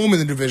lose at home in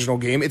the divisional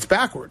game. It's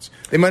backwards.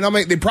 They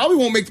probably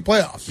won't make the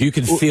playoffs. You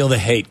can feel the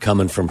hate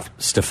coming from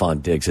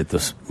Stephon Diggs at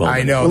this moment.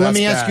 I know. Well, let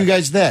me ask you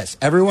guys this.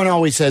 Everyone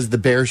always says the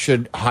Bears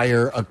should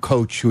hire a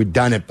coach who had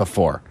done it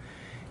before.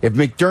 If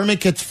McDermott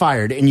gets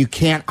fired and you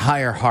can't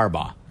hire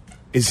Harbaugh.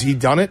 Is he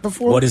done it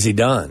before? What has he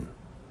done?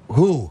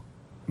 Who?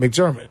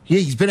 McDermott. Yeah,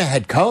 he's been a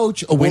head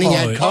coach, a winning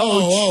head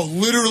coach.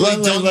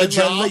 Literally done the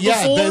job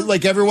before? But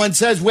like everyone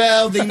says,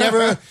 well, they never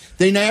hire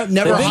a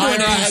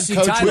head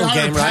coach.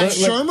 Pat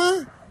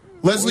Shermer?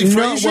 Leslie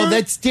Frazier? Well,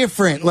 that's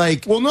different.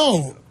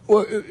 No.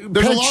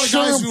 There's a lot of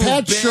guys who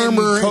have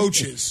been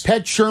coaches.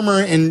 Pat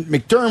Shermer and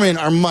McDermott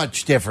are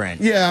much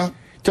different. Yeah.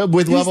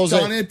 With levels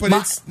done it, but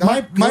it's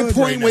not my good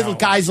point right with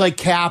guys like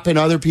Cap and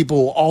other people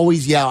who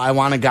always yell, I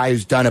want a guy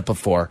who's done it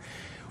before.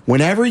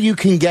 Whenever you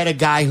can get a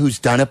guy who's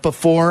done it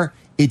before,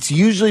 it's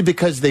usually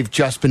because they've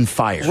just been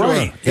fired.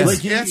 Right.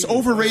 Yes. That's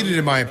overrated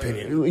in my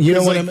opinion. You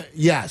know what I mean?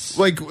 Yes.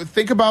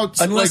 Think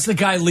about... Unless the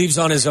guy leaves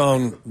on his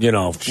own,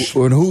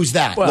 And who's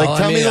that? Well,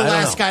 tell me the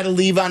last guy to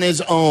leave on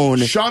his own.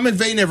 Sean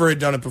McVay never had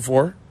done it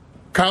before.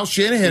 Kyle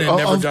Shanahan had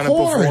never done it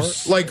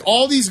before.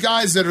 All these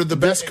guys that are the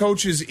best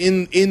coaches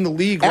in the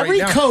league right now.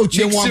 Every coach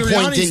at one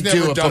point didn't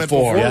do it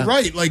before. Yeah.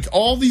 Right.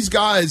 All these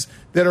guys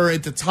that are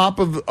at the top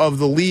of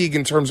the league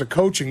in terms of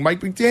coaching. Mike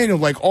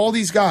McDaniel, all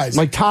these guys.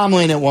 Mike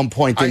Tomlin at one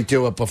point didn't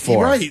do it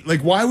before. Right.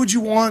 Why would you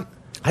want...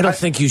 I don't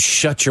think you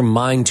shut your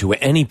mind to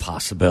any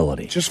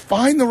possibility. Just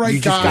find the right guy.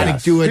 You just got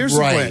to do it Here's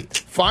right. The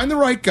plan. Find the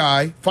right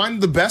guy.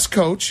 Find the best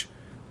coach.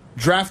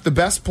 Draft the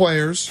best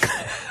players.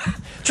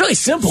 It's really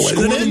simple,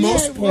 Score isn't it? the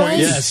most points.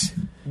 Yes.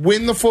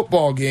 Win the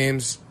football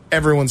games.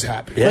 Everyone's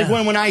happy. Yeah.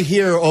 When I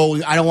hear,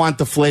 I don't want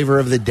the flavor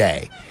of the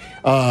day.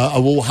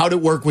 How'd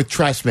it work with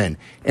Trestman?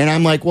 And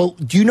I'm like, well,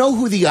 do you know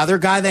who the other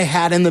guy they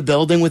had in the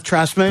building with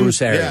Trestman?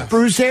 Bruce Arians. Yeah.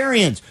 Bruce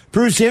Arians.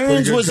 Bruce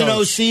Arians was an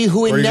OC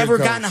who had never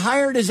gotten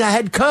hired as a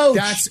head coach.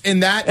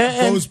 That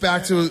goes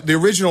back to the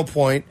original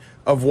point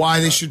of why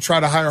they should try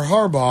to hire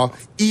Harbaugh,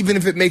 even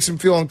if it makes him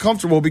feel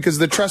uncomfortable, because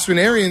the Trestman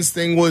Arians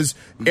thing was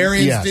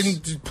Arians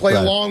didn't play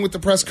along with the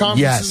press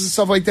conferences and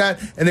stuff like that,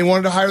 and they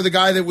wanted to hire the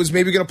guy that was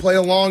maybe going to play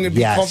along and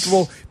be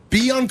comfortable.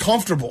 Be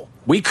uncomfortable.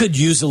 We could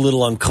use a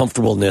little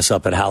uncomfortableness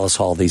up at Hallis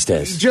Hall these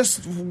days.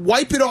 Just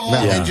wipe it all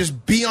and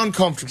just be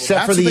uncomfortable.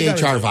 Except for the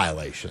HR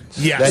violations.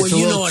 Yes. Well,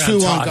 you know what I'm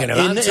talking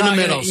about. In the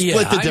middle,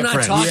 split the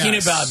difference. I'm not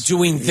talking about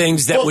doing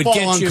things that would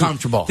get you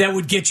uncomfortable. That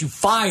would get you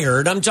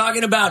fired. I'm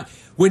talking about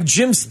when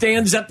Jim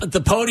stands up at the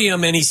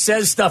podium and he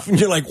says stuff and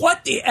you're like,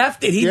 what the F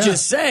did he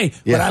just say?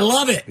 Yeah. But I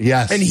love it.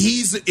 Yes. And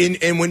he's in,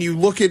 and when you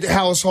look at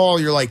Hallis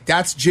Hall, you're like,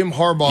 that's Jim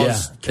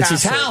Harbaugh's castle. That's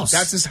his house.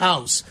 That's his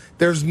house.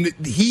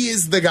 He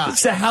is the guy.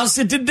 It's the house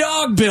that the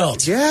dog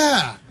built.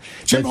 Yeah.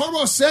 Jim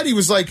Harbaugh said, he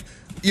was like,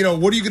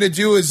 what are you going to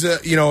do? Is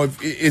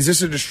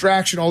this a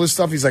distraction? All this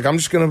stuff. He's like, I'm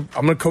going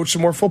to coach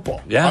some more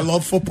football. Yeah. I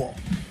love football.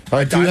 Do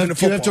you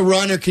have to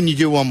run, or can you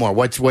do one more?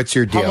 What's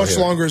your deal? How much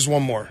longer is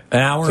one more? An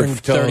hour and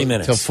 30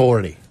 minutes. Till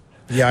 40.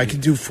 Yeah, I can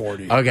do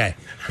 40. Okay,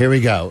 here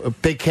we go.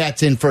 Big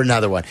Cat's in for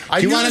another one.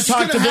 Do you want to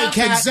talk to Big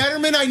Cat?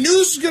 Zetterman, I knew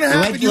this was going to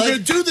happen. You're going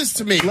to do this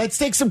to me. Let's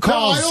take some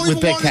calls with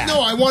Big Cat.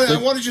 No, I want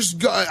to just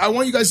go. I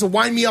want you guys to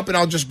wind me up, and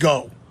I'll just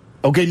go.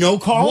 Okay, no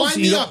calls?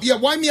 Wind me up. Yeah,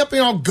 wind me up,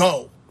 and I'll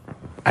go.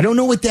 I don't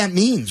know what that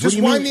means. Just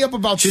wind me up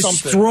about something.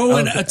 Just throw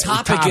a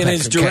topic in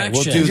his direction.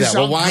 We'll do that.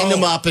 We'll wind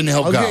him up, and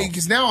he'll go. Okay,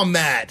 because now I'm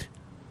mad.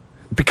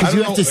 Because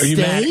you have to stay? Are you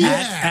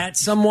mad at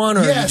someone, or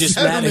are you just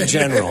mad in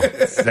general?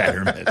 It's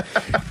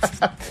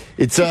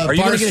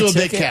Barstool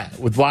Big Cat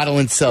with Waddle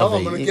and Sylvie. Oh,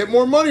 I'm going to get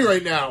more money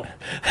right now.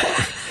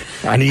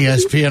 On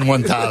ESPN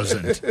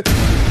 1000.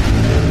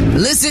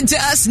 Listen to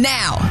us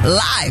now,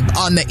 live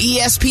on the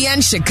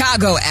ESPN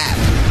Chicago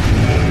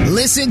app.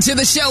 Listen to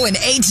the show in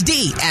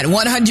HD at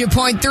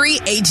 100.3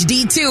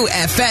 HD2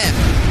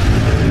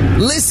 FM.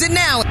 Listen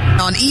now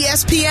on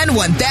ESPN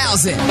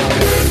 1000.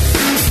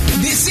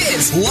 This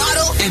is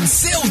Waddle and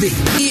Sylvie,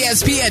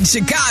 ESPN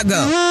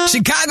Chicago,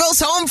 Chicago's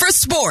home for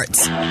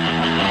sports.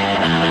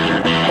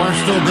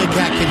 Barstool Big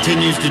Cat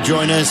continues to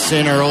join us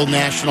in our Old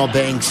National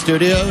Bank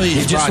studio.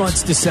 He just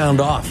wants to sound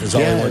off, is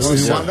all he wants to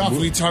sound off.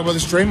 We talk about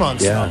this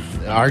Draymond stuff.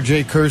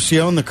 RJ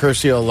Curcio and the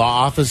Curcio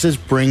Law Offices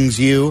brings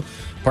you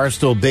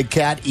Barstool Big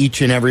Cat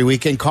each and every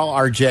weekend. Call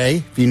RJ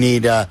if you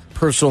need a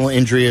personal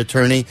injury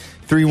attorney,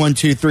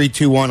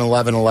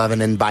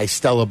 312-321-1111, and buy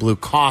Stella Blue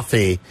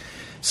Coffee.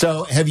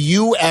 So, have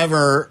you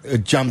ever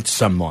jumped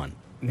someone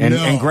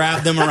and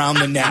grabbed them around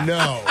the neck?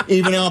 No.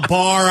 Even a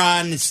bar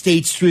on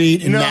State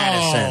Street in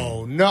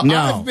Madison? No.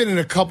 I've been in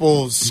a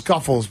couple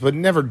scuffles, but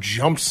never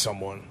jumped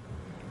someone.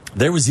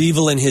 There was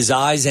evil in his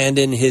eyes and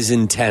in his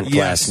intent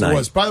last night. Yes, it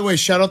was. By the way,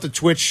 shout out to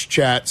Twitch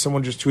chat.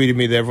 Someone just tweeted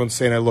me that everyone's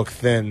saying I look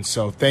thin,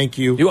 so thank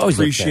you. You always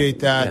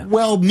appreciate that. Yeah.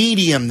 Well,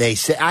 medium, they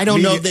say. I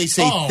don't know if they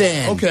say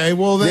thin. Okay,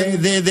 well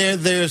then.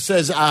 There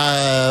says,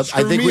 I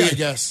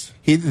guess.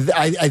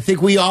 I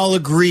think we all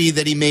agree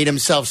that he made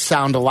himself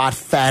sound a lot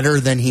fatter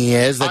than he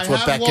is. That's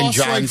what Beck and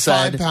John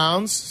said. 5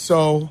 pounds,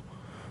 so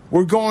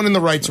we're going in the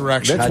right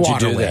direction. That's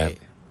How'd you do that?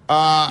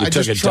 I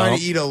just try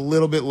to eat a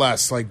little bit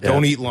less.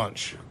 Don't eat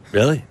lunch.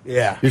 Really?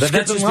 Yeah. But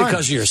that's just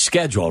because of your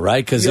schedule,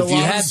 right? Because if you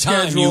had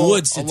time, you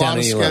would sit down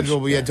and eat lunch.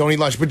 But don't eat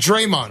lunch. But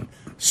Draymond,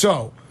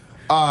 so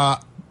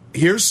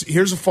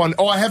here's a fun.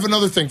 Oh, I have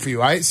another thing for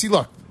you.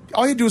 Look,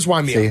 all you do is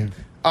wind me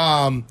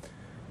up.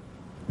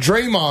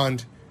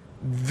 Draymond,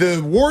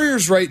 the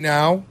Warriors right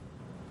now,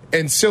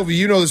 and Sylvie,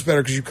 you know this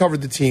better because you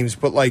covered the teams,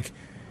 but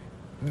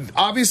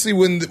obviously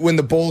when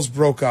the Bulls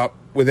broke up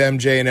with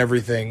MJ and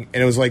everything,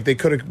 and it was like they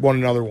could have won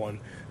another one.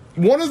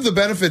 One of the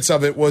benefits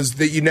of it was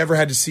that you never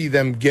had to see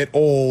them get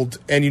old,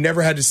 and you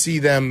never had to see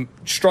them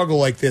struggle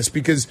like this.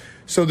 Because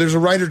so there's a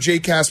writer, Jay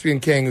Caspian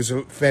King, who's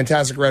a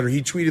fantastic writer.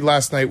 He tweeted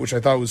last night, which I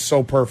thought was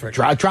so perfect.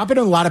 Dropping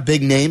a lot of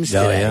big names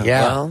today.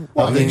 Yeah.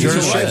 Well,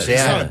 it's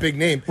not a big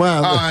name.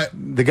 Well,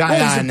 the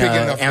guy on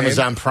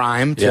Amazon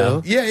Prime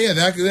too. Yeah,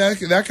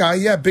 that guy.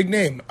 Yeah, big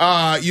name.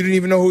 You didn't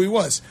even know who he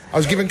was. I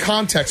was giving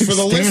context for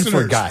the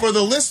listeners. Guy. For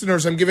the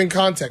listeners, I'm giving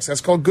context. That's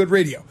called good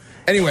radio.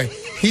 Anyway,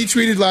 he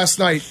tweeted last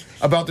night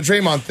about the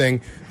Draymond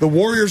thing. The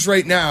Warriors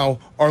right now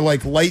are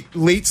like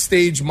late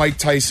stage Mike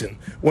Tyson,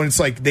 when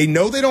it's like they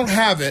know they don't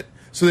have it,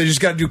 so they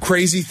just got to do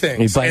crazy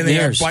things. And they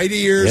got to bite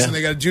ears, and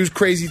they got to do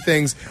crazy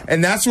things,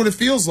 and that's what it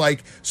feels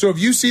like. So if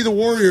you see the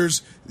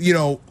Warriors,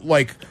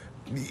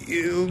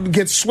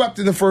 get swept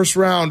in the first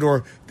round,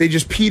 or they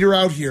just peter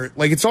out here,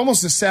 it's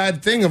almost a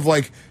sad thing of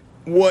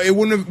well, it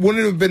wouldn't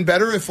it have been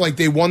better if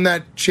they won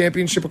that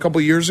championship a couple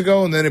of years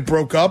ago and then it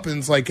broke up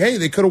and it's hey,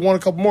 they could have won a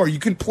couple more. You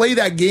can play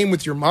that game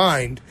with your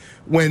mind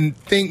when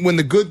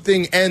the good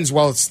thing ends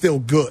while it's still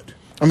good.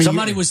 I mean,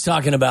 somebody was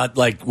talking about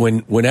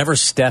whenever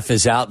Steph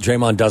is out,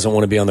 Draymond doesn't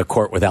want to be on the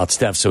court without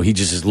Steph, so he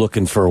just is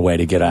looking for a way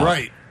to get out.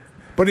 Right.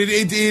 But it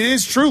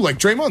is true. Like,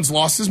 Draymond's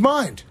lost his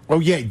mind. Oh,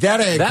 yeah, that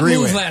I That agree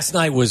move with. last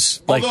night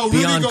was like Although Rudy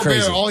beyond Gobert,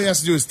 crazy. all he has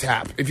to do is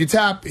tap. If you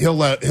tap, he'll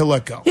let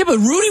go. Yeah, but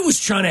Rudy was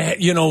trying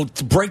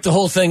to break the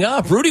whole thing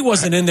up. Rudy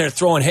wasn't in there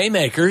throwing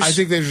haymakers. I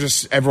think there's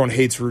just everyone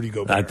hates Rudy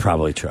Gobert. I'd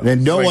probably try.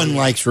 And no one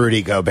likes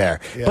Rudy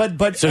Gobert. Yeah.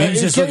 But So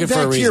he's just getting looking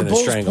for a back to reason your to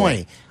Bulls strangle him.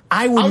 point.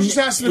 I was just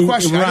asking a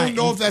question. I Right. don't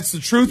know if that's the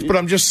truth, but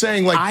I'm just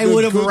saying, like, I the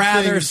would have good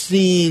rather things-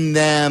 seen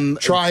them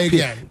Try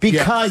again.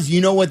 because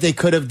you know what they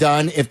could have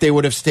done if they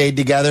would have stayed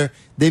together.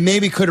 They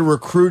maybe could have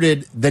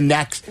recruited the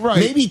next. Right.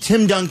 Maybe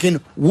Tim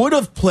Duncan would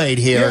have played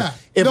here Yeah.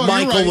 if No, you're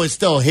Michael right. was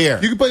still here.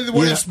 You can play the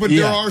what ifs, but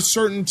there are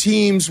certain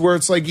teams where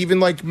it's like,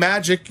 even like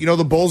Magic,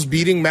 the Bulls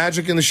beating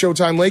Magic in the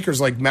Showtime Lakers,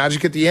 like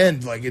Magic at the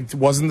end, like it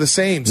wasn't the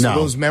same. So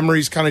No. those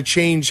memories kind of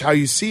change how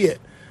you see it.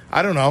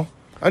 I don't know.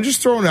 I'm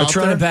just throwing it out Let's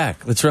run there. it back.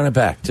 Let's run it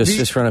back.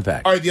 Just run it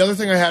back. All right, the other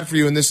thing I had for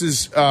you, and this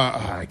is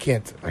I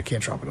can't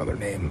drop another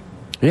name.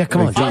 Yeah,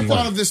 come on, I John.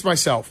 thought of this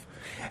myself.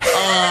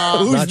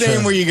 Whose Not name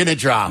true. were you going to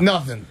drop?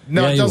 Nothing.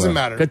 No, Yeah, it you doesn't were.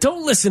 matter. But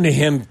don't listen to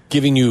him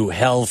giving you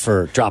hell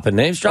for dropping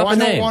names. Drop I a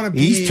don't name. want to be.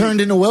 He's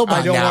turned into Wilbon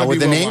I don't now wanna with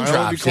be the Wilbon. name I don't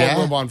want drops, to be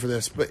called yeah? Wilbon for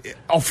this, but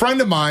a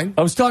friend of mine.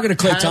 I was talking to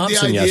Clay had the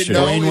Thompson idea- yesterday.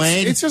 No, Dwayne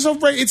Wade? it's just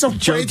it's a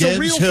Gibbs,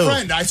 real who?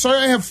 friend. Sorry,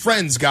 I have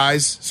friends,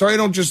 guys. Sorry, I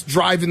don't just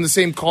drive in the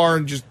same car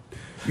and just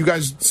you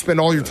guys spend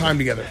all your time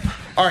together.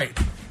 All right,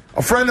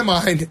 a friend of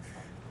mine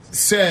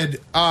said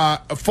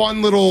a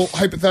fun little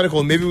hypothetical,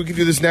 and maybe we can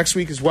do this next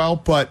week as well.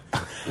 But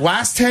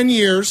last 10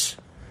 years,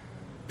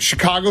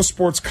 Chicago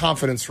sports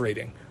confidence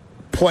rating,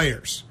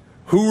 players.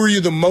 Who were you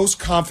the most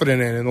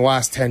confident in the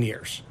last 10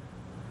 years?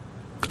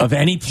 Of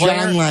any player?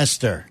 John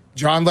Lester.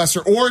 John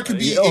Lester, or it could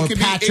be Or it could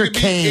Patrick be,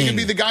 it could be, it Kane. could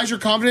be the guys you're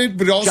confident,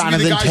 but it also be the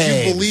Jonathan guys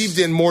Taves. you believed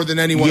in more than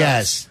anyone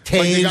Yes. else.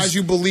 Like the guys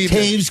you believed in.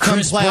 Taves come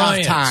Chris playoff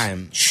Bryant.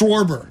 time.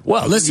 Schwarber.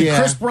 Well, listen, Yeah.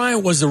 Chris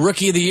Bryant was the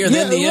Rookie of the Year,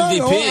 then the Yeah,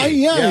 right. MVP. Oh,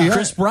 yeah.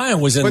 Chris Bryant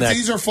was in But that.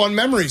 these are fun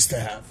memories to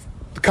have.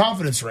 The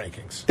confidence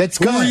rankings. That's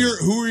who are good.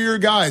 who are your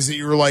guys that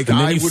you were like, And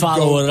then I you would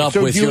follow go. it up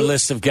So with you- your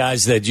list of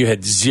guys that you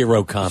had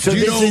zero confidence. Do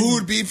you this know is- who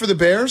would be for the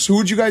Bears? Who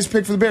would you guys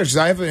pick for the Bears? Because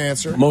I have an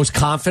answer. Most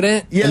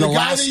confident? Yeah, in the the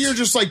guy last that you're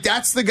just like,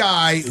 that's the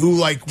guy who,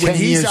 like, when 10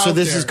 he's years. out So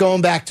this there, is going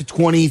back to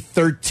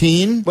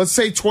 2013. let's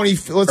say 20.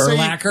 Let's say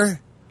Urlacher?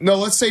 no.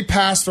 Let's say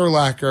past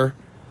Urlacher.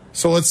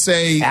 So let's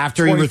say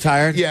After he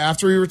retired? Yeah,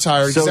 after he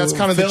retired. 'Cause that's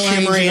kind of the Phil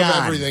changing Emery of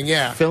on. everything.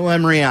 Yeah. Phil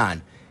Emery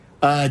on.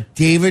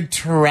 David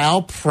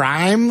Terrell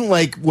prime,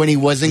 like when he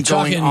wasn't You're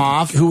going talking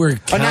off. who we're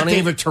not counting?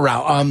 David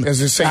Terrell.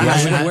 As I say, where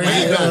are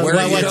you going? Where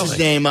are you what's going? his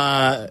name?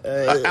 Alshon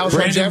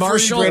Brandon Jeffrey,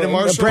 Marshall? Brandon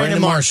Marshall.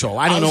 Brandon Marshall.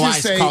 I don't know was why I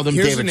just saying, called him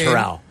here's David the name,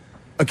 Terrell.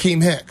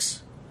 Akeem Hicks.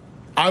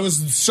 I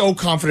was so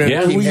confident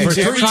Yeah, in Akeem we- Hicks. for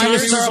Every three time Trying he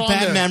to was start on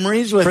bad there.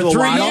 memories with For the 3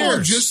 Wild. years.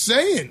 No, just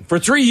saying. For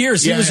 3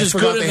 years, Yeah, he was I as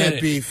forgot good they had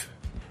as beef.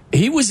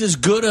 he was as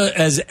good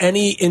as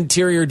any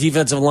interior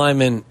defensive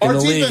lineman in Our the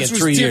league in defense was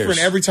 3 different years.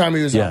 every time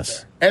he was out Yes.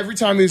 there. Every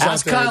time he was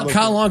Ask out there. Kyle. it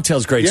Kyle looked- Long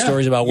tells great Yeah.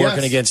 stories about working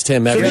Yes. against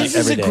him So every this is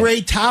every a day.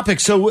 great topic.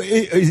 So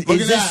is Look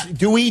at this, that.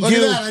 do we Look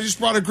do? at that. I just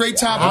brought a great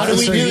topic. How do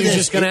we So do you're this?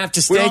 just going to have to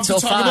We stay don't have till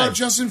to talk 5. about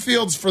Justin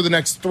Fields for the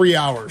next 3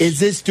 hours.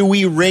 Is this? Do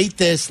we rate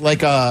this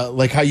like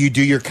how you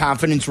do your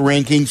confidence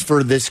rankings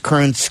for this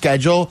current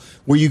schedule,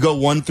 where you go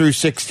 1 through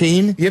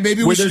 16? yeah,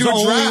 maybe we Where should there's do a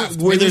only- draft. Where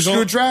Maybe we there's should do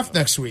only- a draft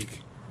next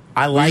week.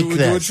 I like we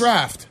this. do a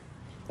draft.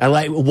 I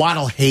like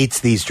Waddle hates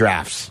these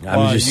drafts.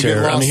 I'm just you get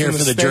here. I'm lost here in for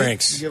the the state?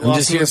 drinks. You get I'm lost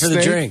just in here the for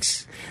the state?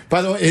 drinks.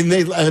 By the way, and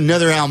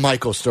another Al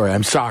Michaels story.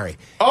 I'm sorry.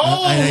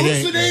 Oh, And I-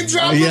 who's the name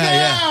dropper yeah,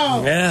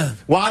 now? Yeah.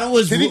 Waddle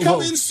was. Did he come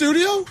in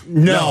studio?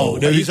 No,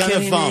 No, he's you on the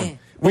kidding phone. me?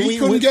 We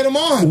couldn't get him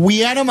on. We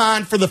had him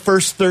on for the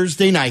first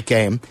Thursday night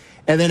game,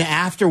 and then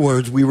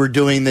afterwards we were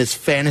doing this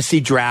fantasy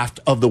draft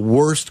of the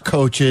worst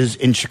coaches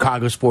in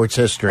Chicago sports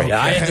history.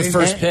 Yeah, I had the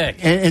first pick.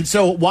 And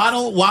so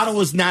Waddle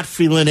was not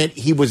feeling it.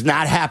 He was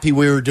not happy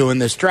we were doing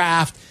this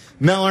draft.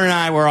 Miller and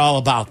I were all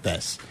about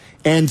this.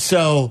 And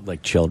so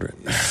Like children.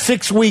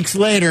 6 weeks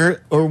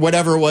later, or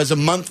whatever it was, a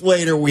month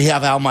later, we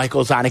have Al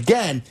Michaels on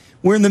again.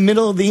 We're in the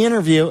middle of the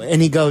interview,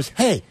 and he goes,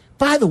 "Hey,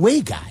 by the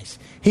way, guys,"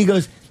 he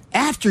goes,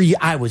 "after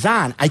I was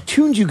on, I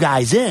tuned you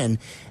guys in.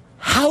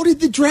 How did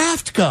the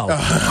draft go?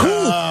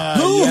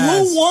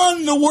 Who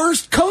won the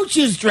worst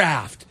coaches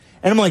draft?"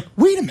 And I'm like,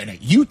 "Wait a minute,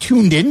 you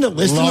tuned in to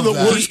listen Love to the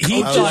that. worst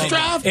He coaches thought,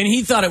 draft?" and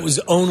he thought it was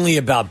only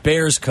about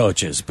Bears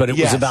coaches, but it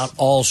Yes. was about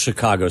all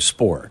Chicago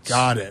sports.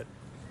 Got it.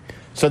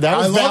 So that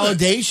was I love it.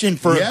 validation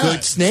for Yeah, a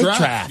good snake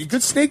draft.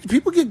 Good snake.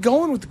 People get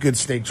going with the good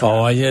snake draft.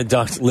 Oh yeah,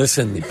 Doc.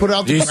 Listen, put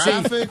out the Do you see-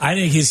 graphic. I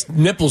think his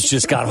nipples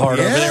just got hard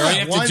over Yeah, there. All you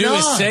have why to do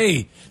is not?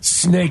 say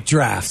snake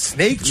draft.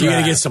 Snake You're gonna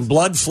draft. get some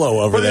blood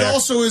flow over But there. it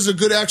also is a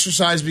good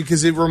exercise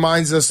because it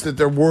reminds us that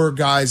there were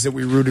guys that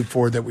we rooted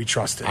for that we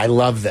trusted. I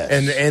love this.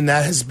 and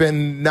that has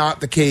been not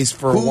the case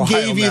for a Who while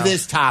gave you now.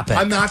 this topic?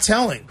 I'm not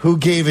telling. Who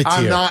gave it to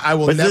I'm you? not. I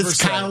will was never this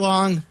say. Kyle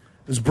Long? It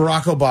was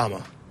Barack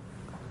Obama.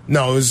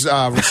 No, it was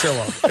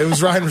Russillo. It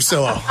was Ryan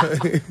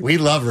Russillo. We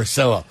love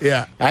Russillo.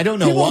 Yeah. I don't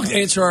know He what. won't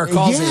answer our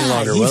calls any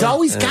longer, will He's he?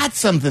 always Yeah. got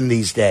something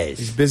these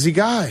days. Busy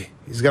guy.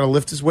 He's got to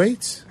lift his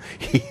weights.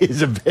 He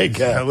is a big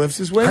guy. Got to lift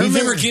his weights. I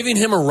remember giving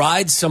him a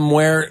ride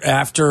somewhere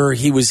after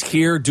he was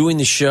here doing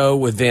the show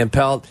with Van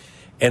Pelt,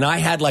 and I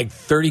had like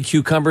 30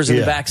 cucumbers in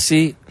the back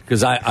seat.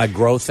 Because I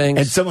grow things.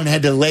 And someone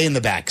had to lay in the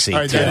back seat.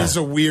 All right, that is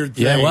a weird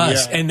thing. Yeah, it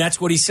was. Yeah. And that's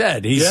what he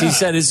said. He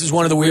said, this is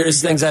one of the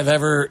weirdest things I've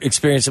ever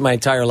experienced in my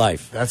entire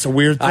life. That's a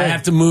weird thing. I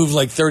have to move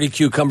like 30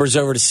 cucumbers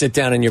over to sit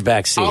down in your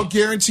back seat. I'll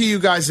guarantee you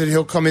guys that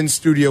he'll come in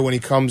studio when he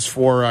comes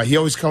for, he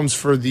always comes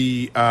for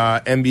the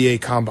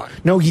NBA Combine.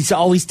 No, he's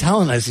always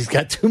telling us he's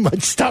got too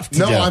much stuff to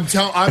do.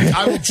 No,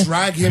 I will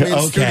drag him in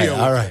studio.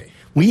 All right.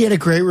 We had a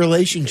great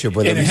relationship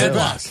with him. In a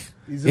headlock.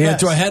 Yeah,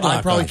 throw a headlock.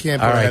 I probably can't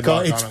put a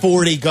headlock It's on him.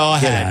 40. Go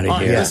ahead. Get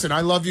out of here. Listen,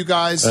 I love you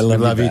guys. I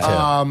love you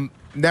too.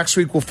 Next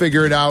week we'll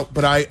figure it out,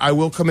 but I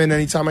will come in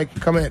anytime I can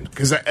come in.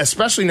 Because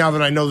especially now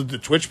that I know that the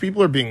Twitch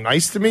people are being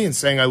nice to me and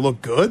saying I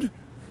look good,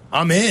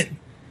 I'm in.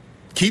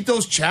 Keep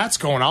those chats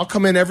going. I'll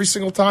come in every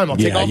single time. I'll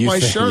take off my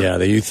shirt. Yeah,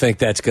 you think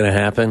that's going to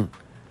happen?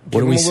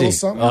 What do we see?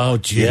 Oh,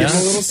 Give him a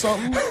jeez. little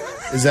something.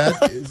 Is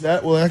that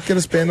will that get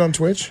us banned on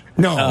Twitch?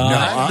 No,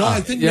 I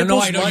think I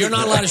know. nipples You're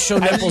not allowed to show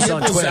nipples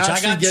on nipples Twitch. I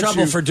actually got in get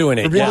trouble you- for doing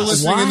it. For people Yeah.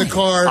 listening in the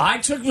car.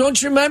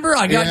 Don't you remember?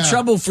 I got in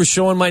trouble for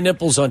showing my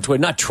nipples on Twitch.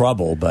 Not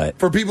trouble, but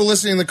For people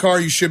listening in the car,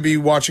 you should be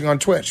watching on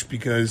Twitch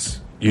because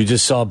you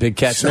just saw Big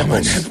Cat's some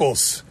nipples.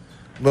 nipples.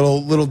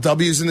 Little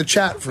W's in the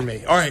chat for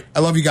me. All right, I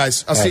love you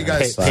guys. I'll see you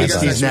guys. See you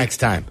guys Next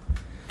time.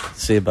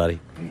 See you,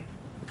 buddy.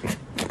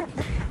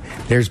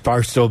 There's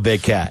Barstool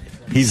Big Cat.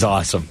 He's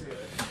awesome.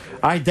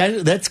 All right,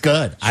 that's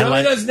good. Show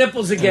me those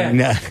nipples again.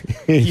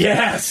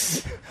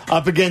 Yes.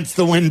 Up against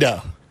the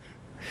window.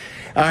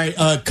 All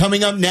right,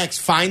 coming up next,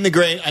 Find the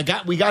Great.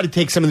 We got to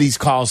take some of these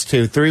calls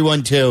too.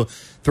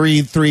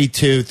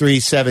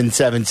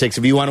 312-332-3776.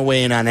 If you want to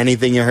weigh in on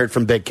anything you heard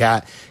from Big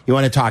Cat, you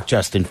want to talk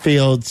Justin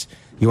Fields,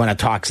 you want to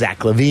talk Zach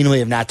LaVine. We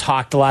have not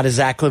talked a lot of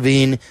Zach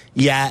LaVine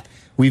yet.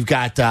 We've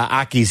got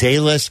Aki's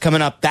A-List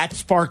coming up. That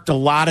sparked a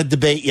lot of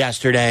debate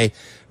yesterday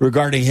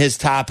regarding his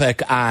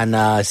topic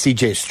on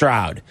C.J.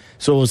 Stroud.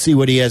 So we'll see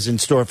what he has in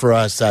store for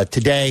us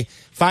today.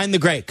 Find the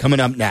Great coming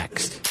up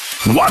next.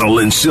 Waddle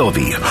and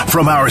Sylvie,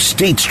 from our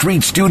State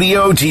Street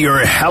studio to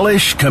your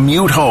hellish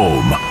commute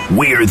home.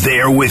 We're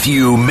there with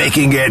you,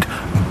 making it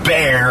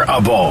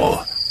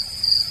bearable.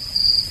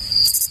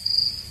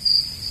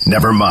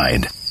 Never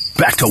mind.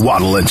 Back to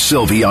Waddle and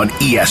Sylvie on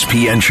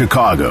ESPN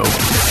Chicago.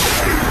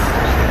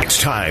 It's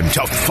time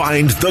to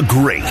Find the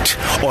Great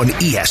on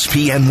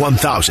ESPN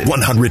 1000,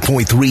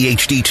 100.3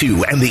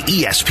 HD2, and the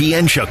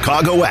ESPN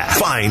Chicago app.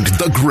 Find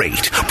the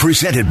Great,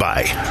 presented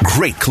by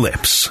Great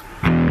Clips.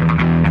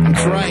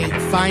 That's right.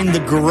 Find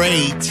the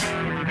Great.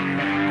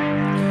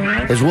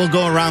 As we'll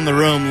go around the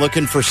room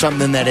looking for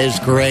something that is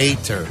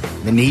great or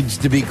that needs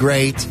to be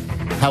great,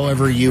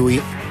 however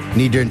you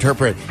need to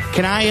interpret.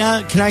 Can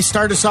I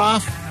start us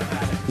off?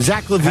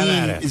 Zach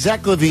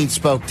LaVine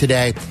spoke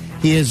today.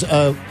 He is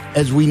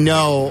as we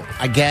know,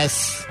 I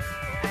guess,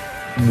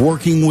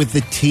 working with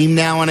the team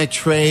now on a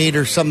trade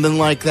or something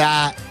like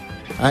that.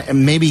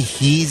 Maybe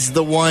he's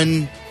the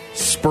one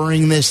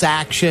spurring this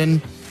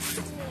action.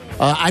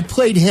 I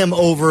played him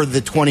over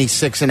the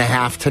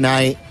 26.5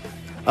 tonight.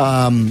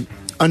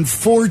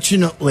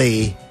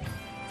 Unfortunately,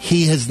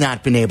 he has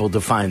not been able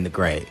to find the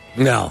great.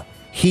 No.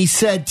 He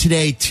said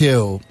today,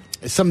 too,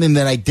 something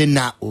that I did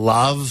not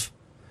love.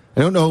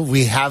 I don't know if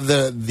we have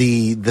the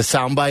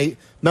soundbite.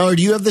 Miller,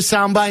 do you have the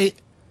soundbite?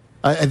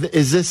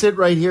 Is this it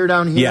right here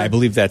down here? Yeah, I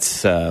believe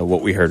that's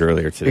what we heard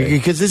earlier today.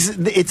 Because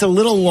it's a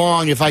little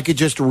long. If I could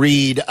just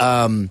read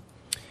the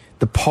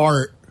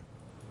part.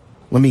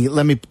 Let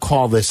me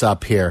call this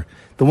up here.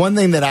 The one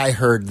thing that I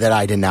heard that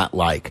I did not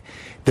like.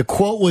 The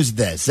quote was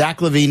this. Zach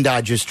LaVine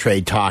Dodgers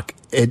trade talk.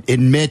 It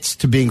admits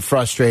to being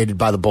frustrated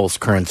by the Bulls'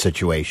 current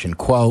situation.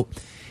 Quote,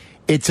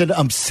 it's an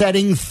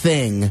upsetting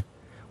thing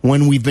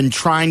when we've been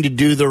trying to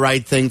do the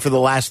right thing for the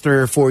last 3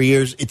 or 4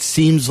 years. It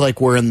seems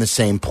like we're in the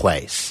same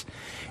place.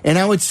 And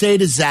I would say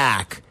to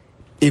Zach,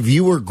 if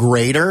you were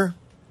greater,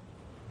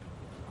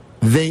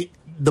 the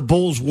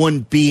Bulls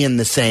wouldn't be in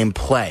the same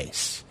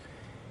place.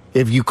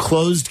 If you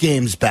closed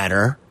games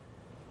better,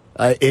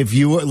 if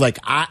you were like,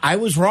 I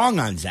was wrong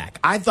on Zach.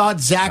 I thought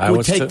Zach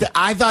would take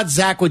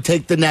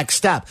the next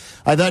step.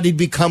 I thought he'd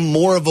become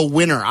more of a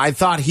winner. I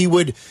thought he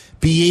would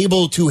be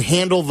able to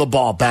handle the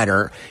ball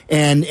better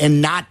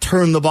and not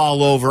turn the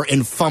ball over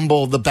and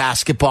fumble the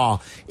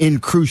basketball in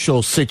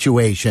crucial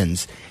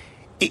situations.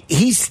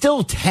 He's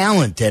still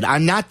talented.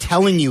 I'm not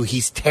telling you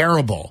he's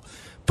terrible,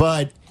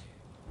 but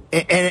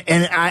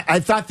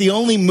I thought the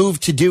only move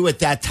to do at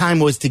that time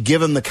was to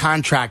give him the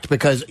contract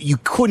because you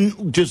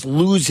couldn't just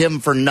lose him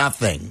for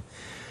nothing.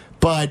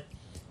 But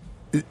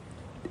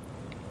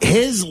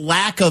his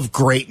lack of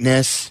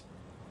greatness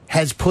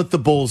has put the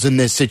Bulls in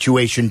this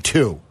situation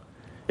too.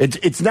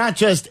 It's not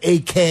just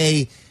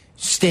AK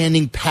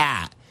standing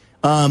pat.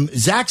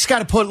 Zach's got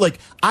to put,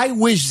 I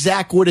wish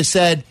Zach would have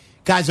said,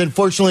 guys,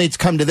 unfortunately, it's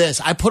come to this.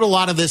 I put a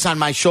lot of this on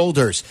my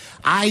shoulders.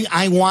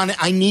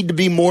 I need to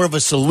be more of a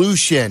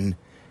solution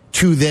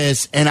to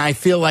this, and I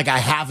feel like I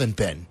haven't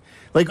been.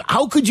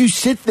 How could you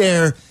sit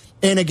there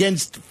and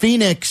against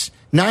Phoenix,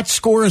 not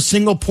score a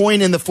single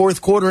point in the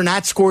fourth quarter,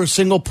 not score a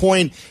single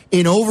point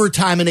in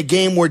overtime in a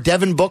game where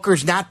Devin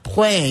Booker's not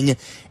playing,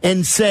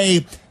 and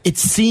say, it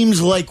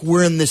seems like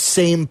we're in the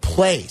same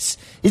place.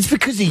 It's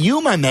because of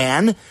you, my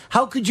man.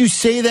 How could you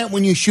say that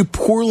when you shoot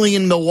poorly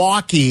in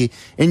Milwaukee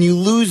and you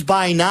lose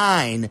by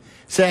 9?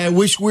 Say, I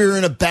wish we were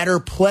in a better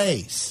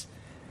place.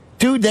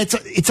 Dude,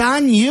 it's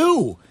on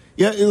you.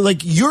 Yeah,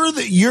 like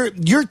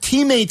your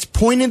teammates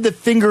pointed the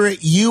finger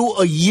at you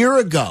a year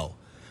ago.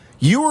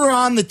 You were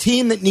on the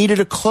team that needed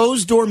a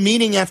closed-door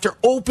meeting after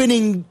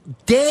opening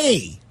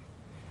day.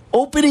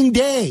 Opening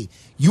day.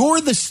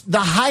 You're the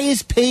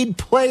highest-paid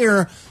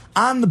player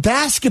on the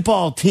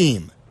basketball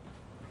team.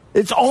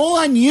 It's all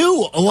on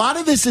you. A lot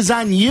of this is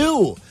on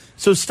you.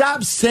 So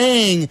stop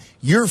saying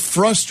you're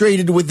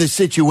frustrated with the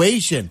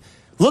situation.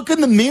 Look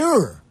in the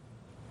mirror.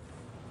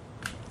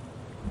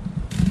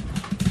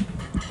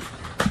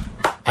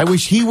 I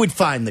wish he would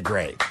find the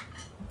grave.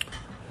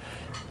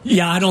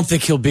 Yeah, I don't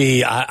think he'll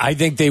be. I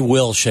think they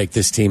will shake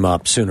this team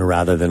up sooner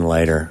rather than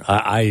later.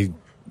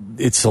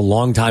 It's a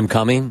long time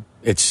coming.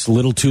 It's a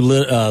little too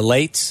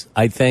late,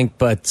 I think,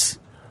 but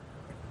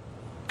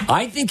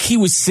I think he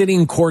was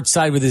sitting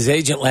courtside with his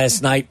agent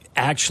last night,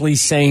 actually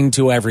saying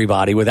to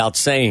everybody without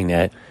saying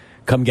it,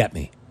 come get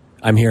me.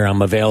 I'm here.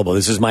 I'm available.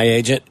 This is my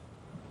agent.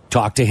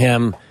 Talk to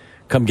him.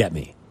 Come get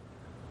me.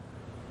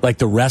 Like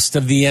the rest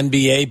of the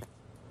NBA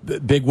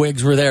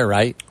bigwigs were there,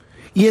 right?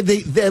 Yeah,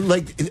 they're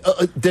like,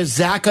 does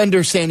Zach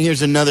understand?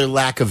 Here's another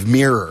lack of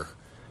mirror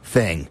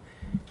thing.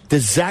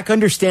 Does Zach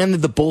understand that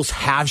the Bulls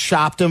have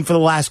shopped him for the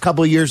last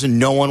couple of years and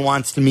no one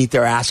wants to meet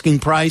their asking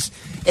price?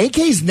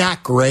 AK's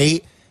not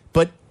great,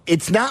 but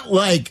it's not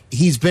like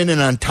he's been an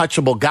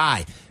untouchable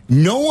guy.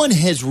 No one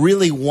has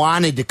really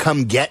wanted to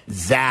come get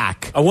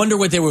Zach. I wonder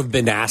what they would have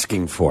been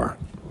asking for.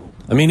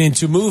 I mean, and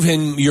to move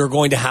him, you're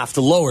going to have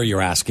to lower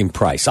your asking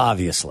price,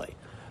 obviously.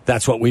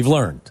 That's what we've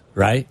learned,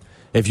 right?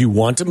 If you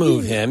want to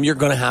move him, you're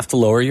going to have to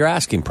lower your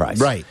asking price.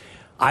 Right.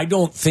 I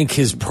don't think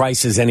his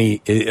price is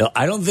any...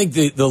 I don't think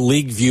the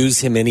league views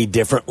him any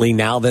differently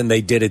now than they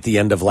did at the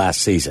end of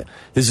last season.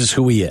 This is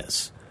who he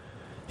is.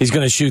 He's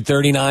going to shoot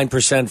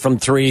 39% from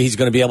three. He's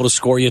going to be able to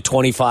score you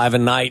 25 a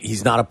night.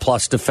 He's not a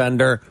plus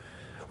defender.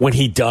 When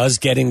he does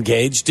get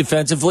engaged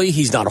defensively,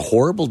 he's not a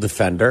horrible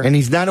defender. And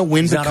he's not a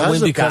win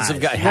because of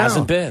guys.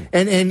 Hasn't been.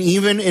 And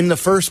even in the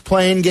first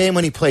playing game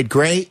when he played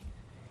great,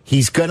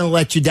 he's going to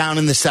let you down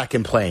in the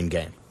second playing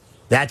game.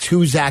 That's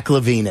who Zach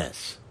LaVine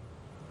is.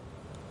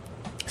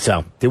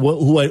 So,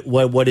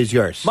 what is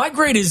yours? My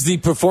grade is the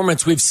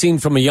performance we've seen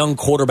from a young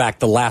quarterback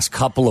the last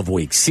couple of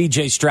weeks.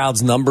 C.J.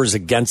 Stroud's numbers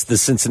against the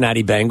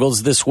Cincinnati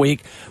Bengals this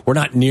week were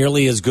not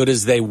nearly as good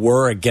as they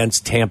were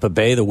against Tampa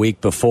Bay the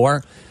week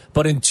before.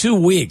 But in 2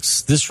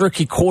 weeks, this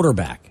rookie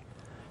quarterback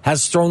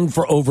has thrown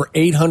for over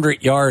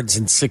 800 yards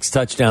and 6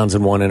 touchdowns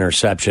and 1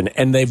 interception,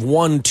 and they've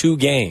won 2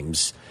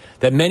 games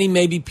that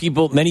many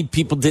people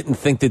didn't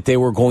think that they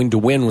were going to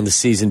win when the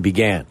season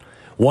began.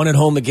 One at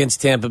home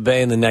against Tampa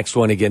Bay and the next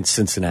one against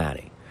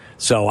Cincinnati.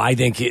 So I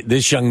think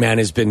this young man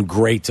has been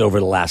great over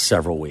the last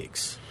several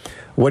weeks.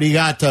 What do you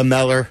got,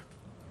 Meller?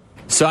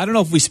 So I don't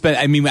know if we spent,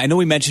 I know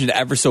we mentioned it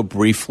ever so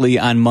briefly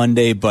on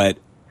Monday, but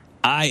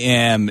I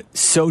am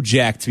so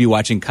jacked to be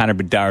watching Connor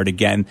Bedard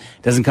again.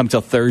 Doesn't come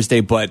till Thursday,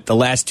 but the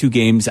last 2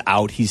 games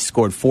out, he's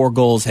scored 4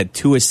 goals, had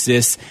 2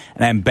 assists,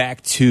 and I'm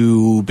back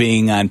to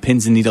being on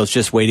pins and needles,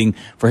 just waiting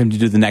for him to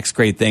do the next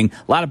great thing.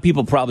 A lot of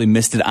people probably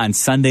missed it on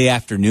Sunday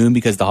afternoon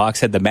because the Hawks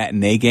had the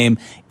matinee game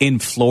in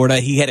Florida.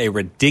 He had a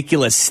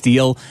ridiculous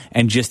steal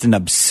and just an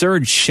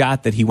absurd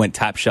shot that he went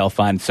top shelf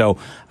on. So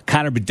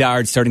Connor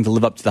Bedard starting to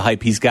live up to the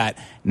hype. He's got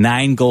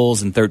 9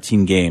 goals in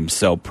 13 games,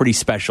 so pretty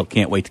special.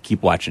 Can't wait to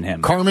keep watching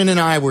him. Carmen and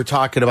I were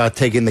talking about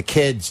taking the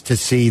kids to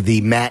see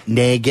the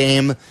matinee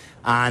game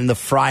on the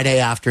Friday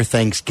after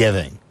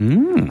Thanksgiving.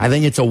 I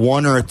think it's a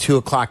 1 or a 2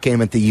 o'clock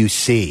game at the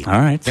UC. All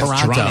right. That's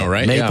Toronto,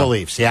 right? Maple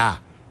Leafs, yeah.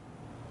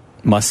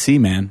 Must see,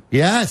 man.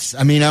 Yes.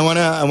 I mean, I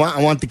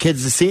want the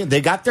kids to see it.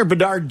 They got their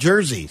Bedard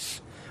jerseys.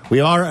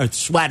 We are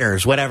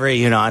sweaters, whatever,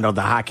 I know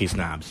the hockey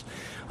snobs,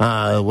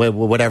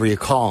 whatever you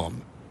call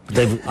them.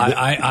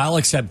 I'll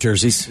accept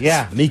jerseys.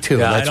 Yeah, me too.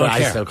 Yeah, that's what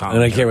I still call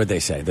them. I don't care what they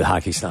say, the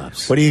hockey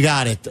snobs. What do you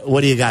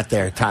got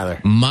there,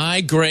 Tyler?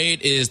 My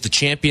grade is the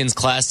Champions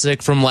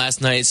Classic from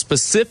last night,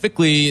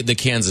 specifically the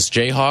Kansas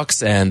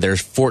Jayhawks and their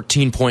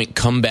 14-point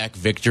comeback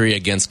victory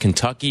against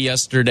Kentucky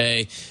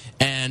yesterday.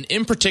 And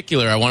in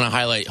particular, I want to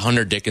highlight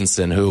Hunter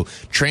Dickinson, who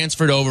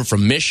transferred over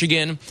from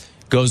Michigan,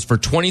 goes for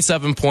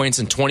 27 points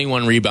and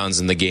 21 rebounds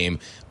in the game.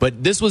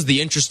 But this was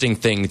the interesting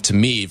thing to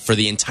me for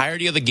the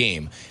entirety of the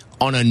game.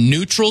 On a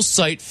neutral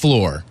site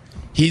floor,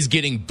 he's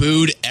getting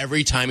booed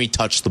every time he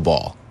touched the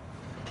ball.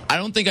 I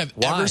don't think I've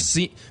ever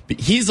seen.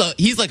 He's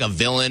like a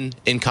villain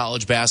in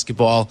college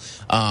basketball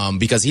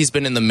because he's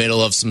been in the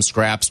middle of some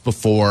scraps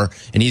before,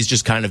 and he's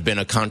just kind of been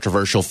a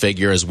controversial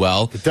figure as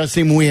well. It does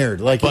seem weird,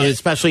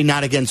 especially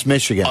not against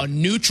Michigan. A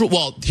neutral.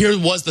 Well, here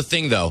was the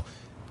thing though.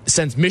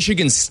 Since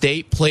Michigan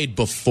State played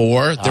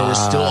before, there was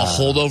still a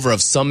holdover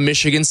of some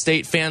Michigan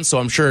State fans, so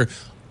I'm sure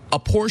a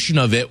portion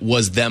of it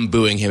was them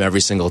booing him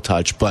every single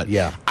touch. But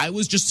Yeah. I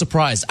was just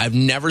surprised. I've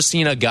never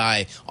seen a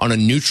guy on a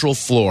neutral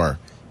floor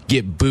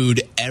get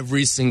booed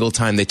every single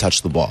time they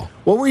touch the ball.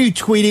 What were you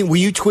tweeting? Were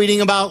you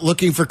tweeting about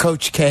looking for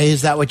Coach K?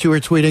 Is that what you were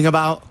tweeting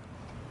about?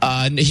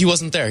 He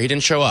wasn't there. He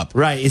didn't show up.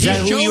 Right. Is He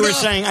that who you showed were up.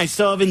 saying? I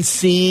still haven't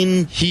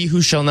seen. He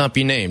who shall not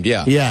be named,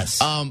 yeah.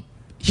 Yes.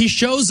 He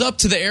shows up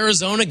to the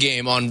Arizona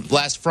game on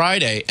last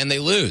Friday, and they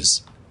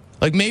lose.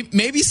 Like,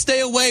 maybe stay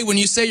away when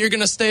you say you're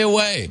going to stay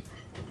away.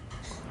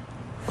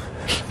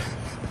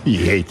 He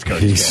hates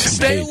Coach K.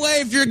 Stay away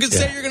if you're going to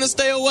say you're going to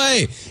stay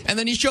away. And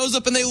then he shows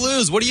up and they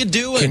lose. What are you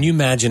doing? Can you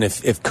imagine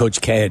if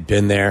Coach K had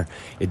been there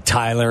and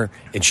Tyler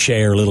and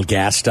Shea are a little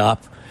gassed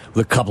up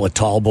with a couple of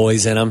tall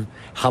boys in them?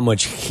 How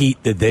much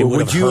heat did they would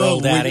have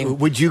hurled at him?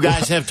 Would you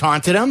guys have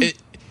taunted him?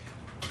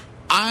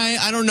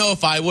 I don't know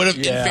if I would have.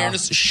 Yeah. In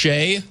fairness,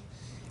 Shea,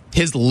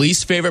 his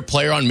least favorite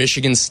player on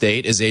Michigan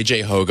State is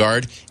A.J.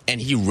 Hogard, and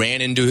he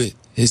ran into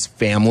his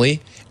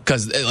family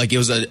because it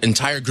was an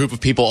entire group of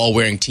people all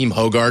wearing Team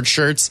Hogard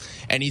shirts,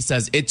 and he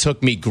says, it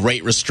took me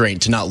great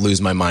restraint to not lose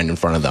my mind in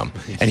front of them.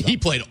 And he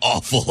played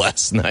awful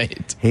last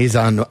night. He's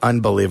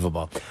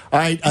unbelievable. All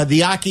right,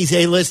 the Aki's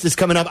A-list is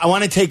coming up. I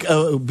want to take,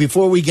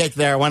 before we get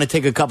there, I want to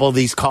take a couple of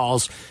these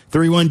calls.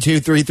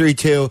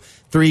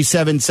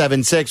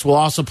 312-332-3776. We'll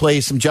also play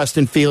some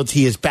Justin Fields.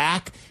 He is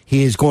back.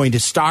 He is going to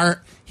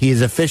start. He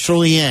is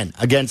officially in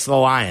against the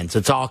Lions.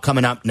 It's all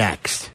coming up next.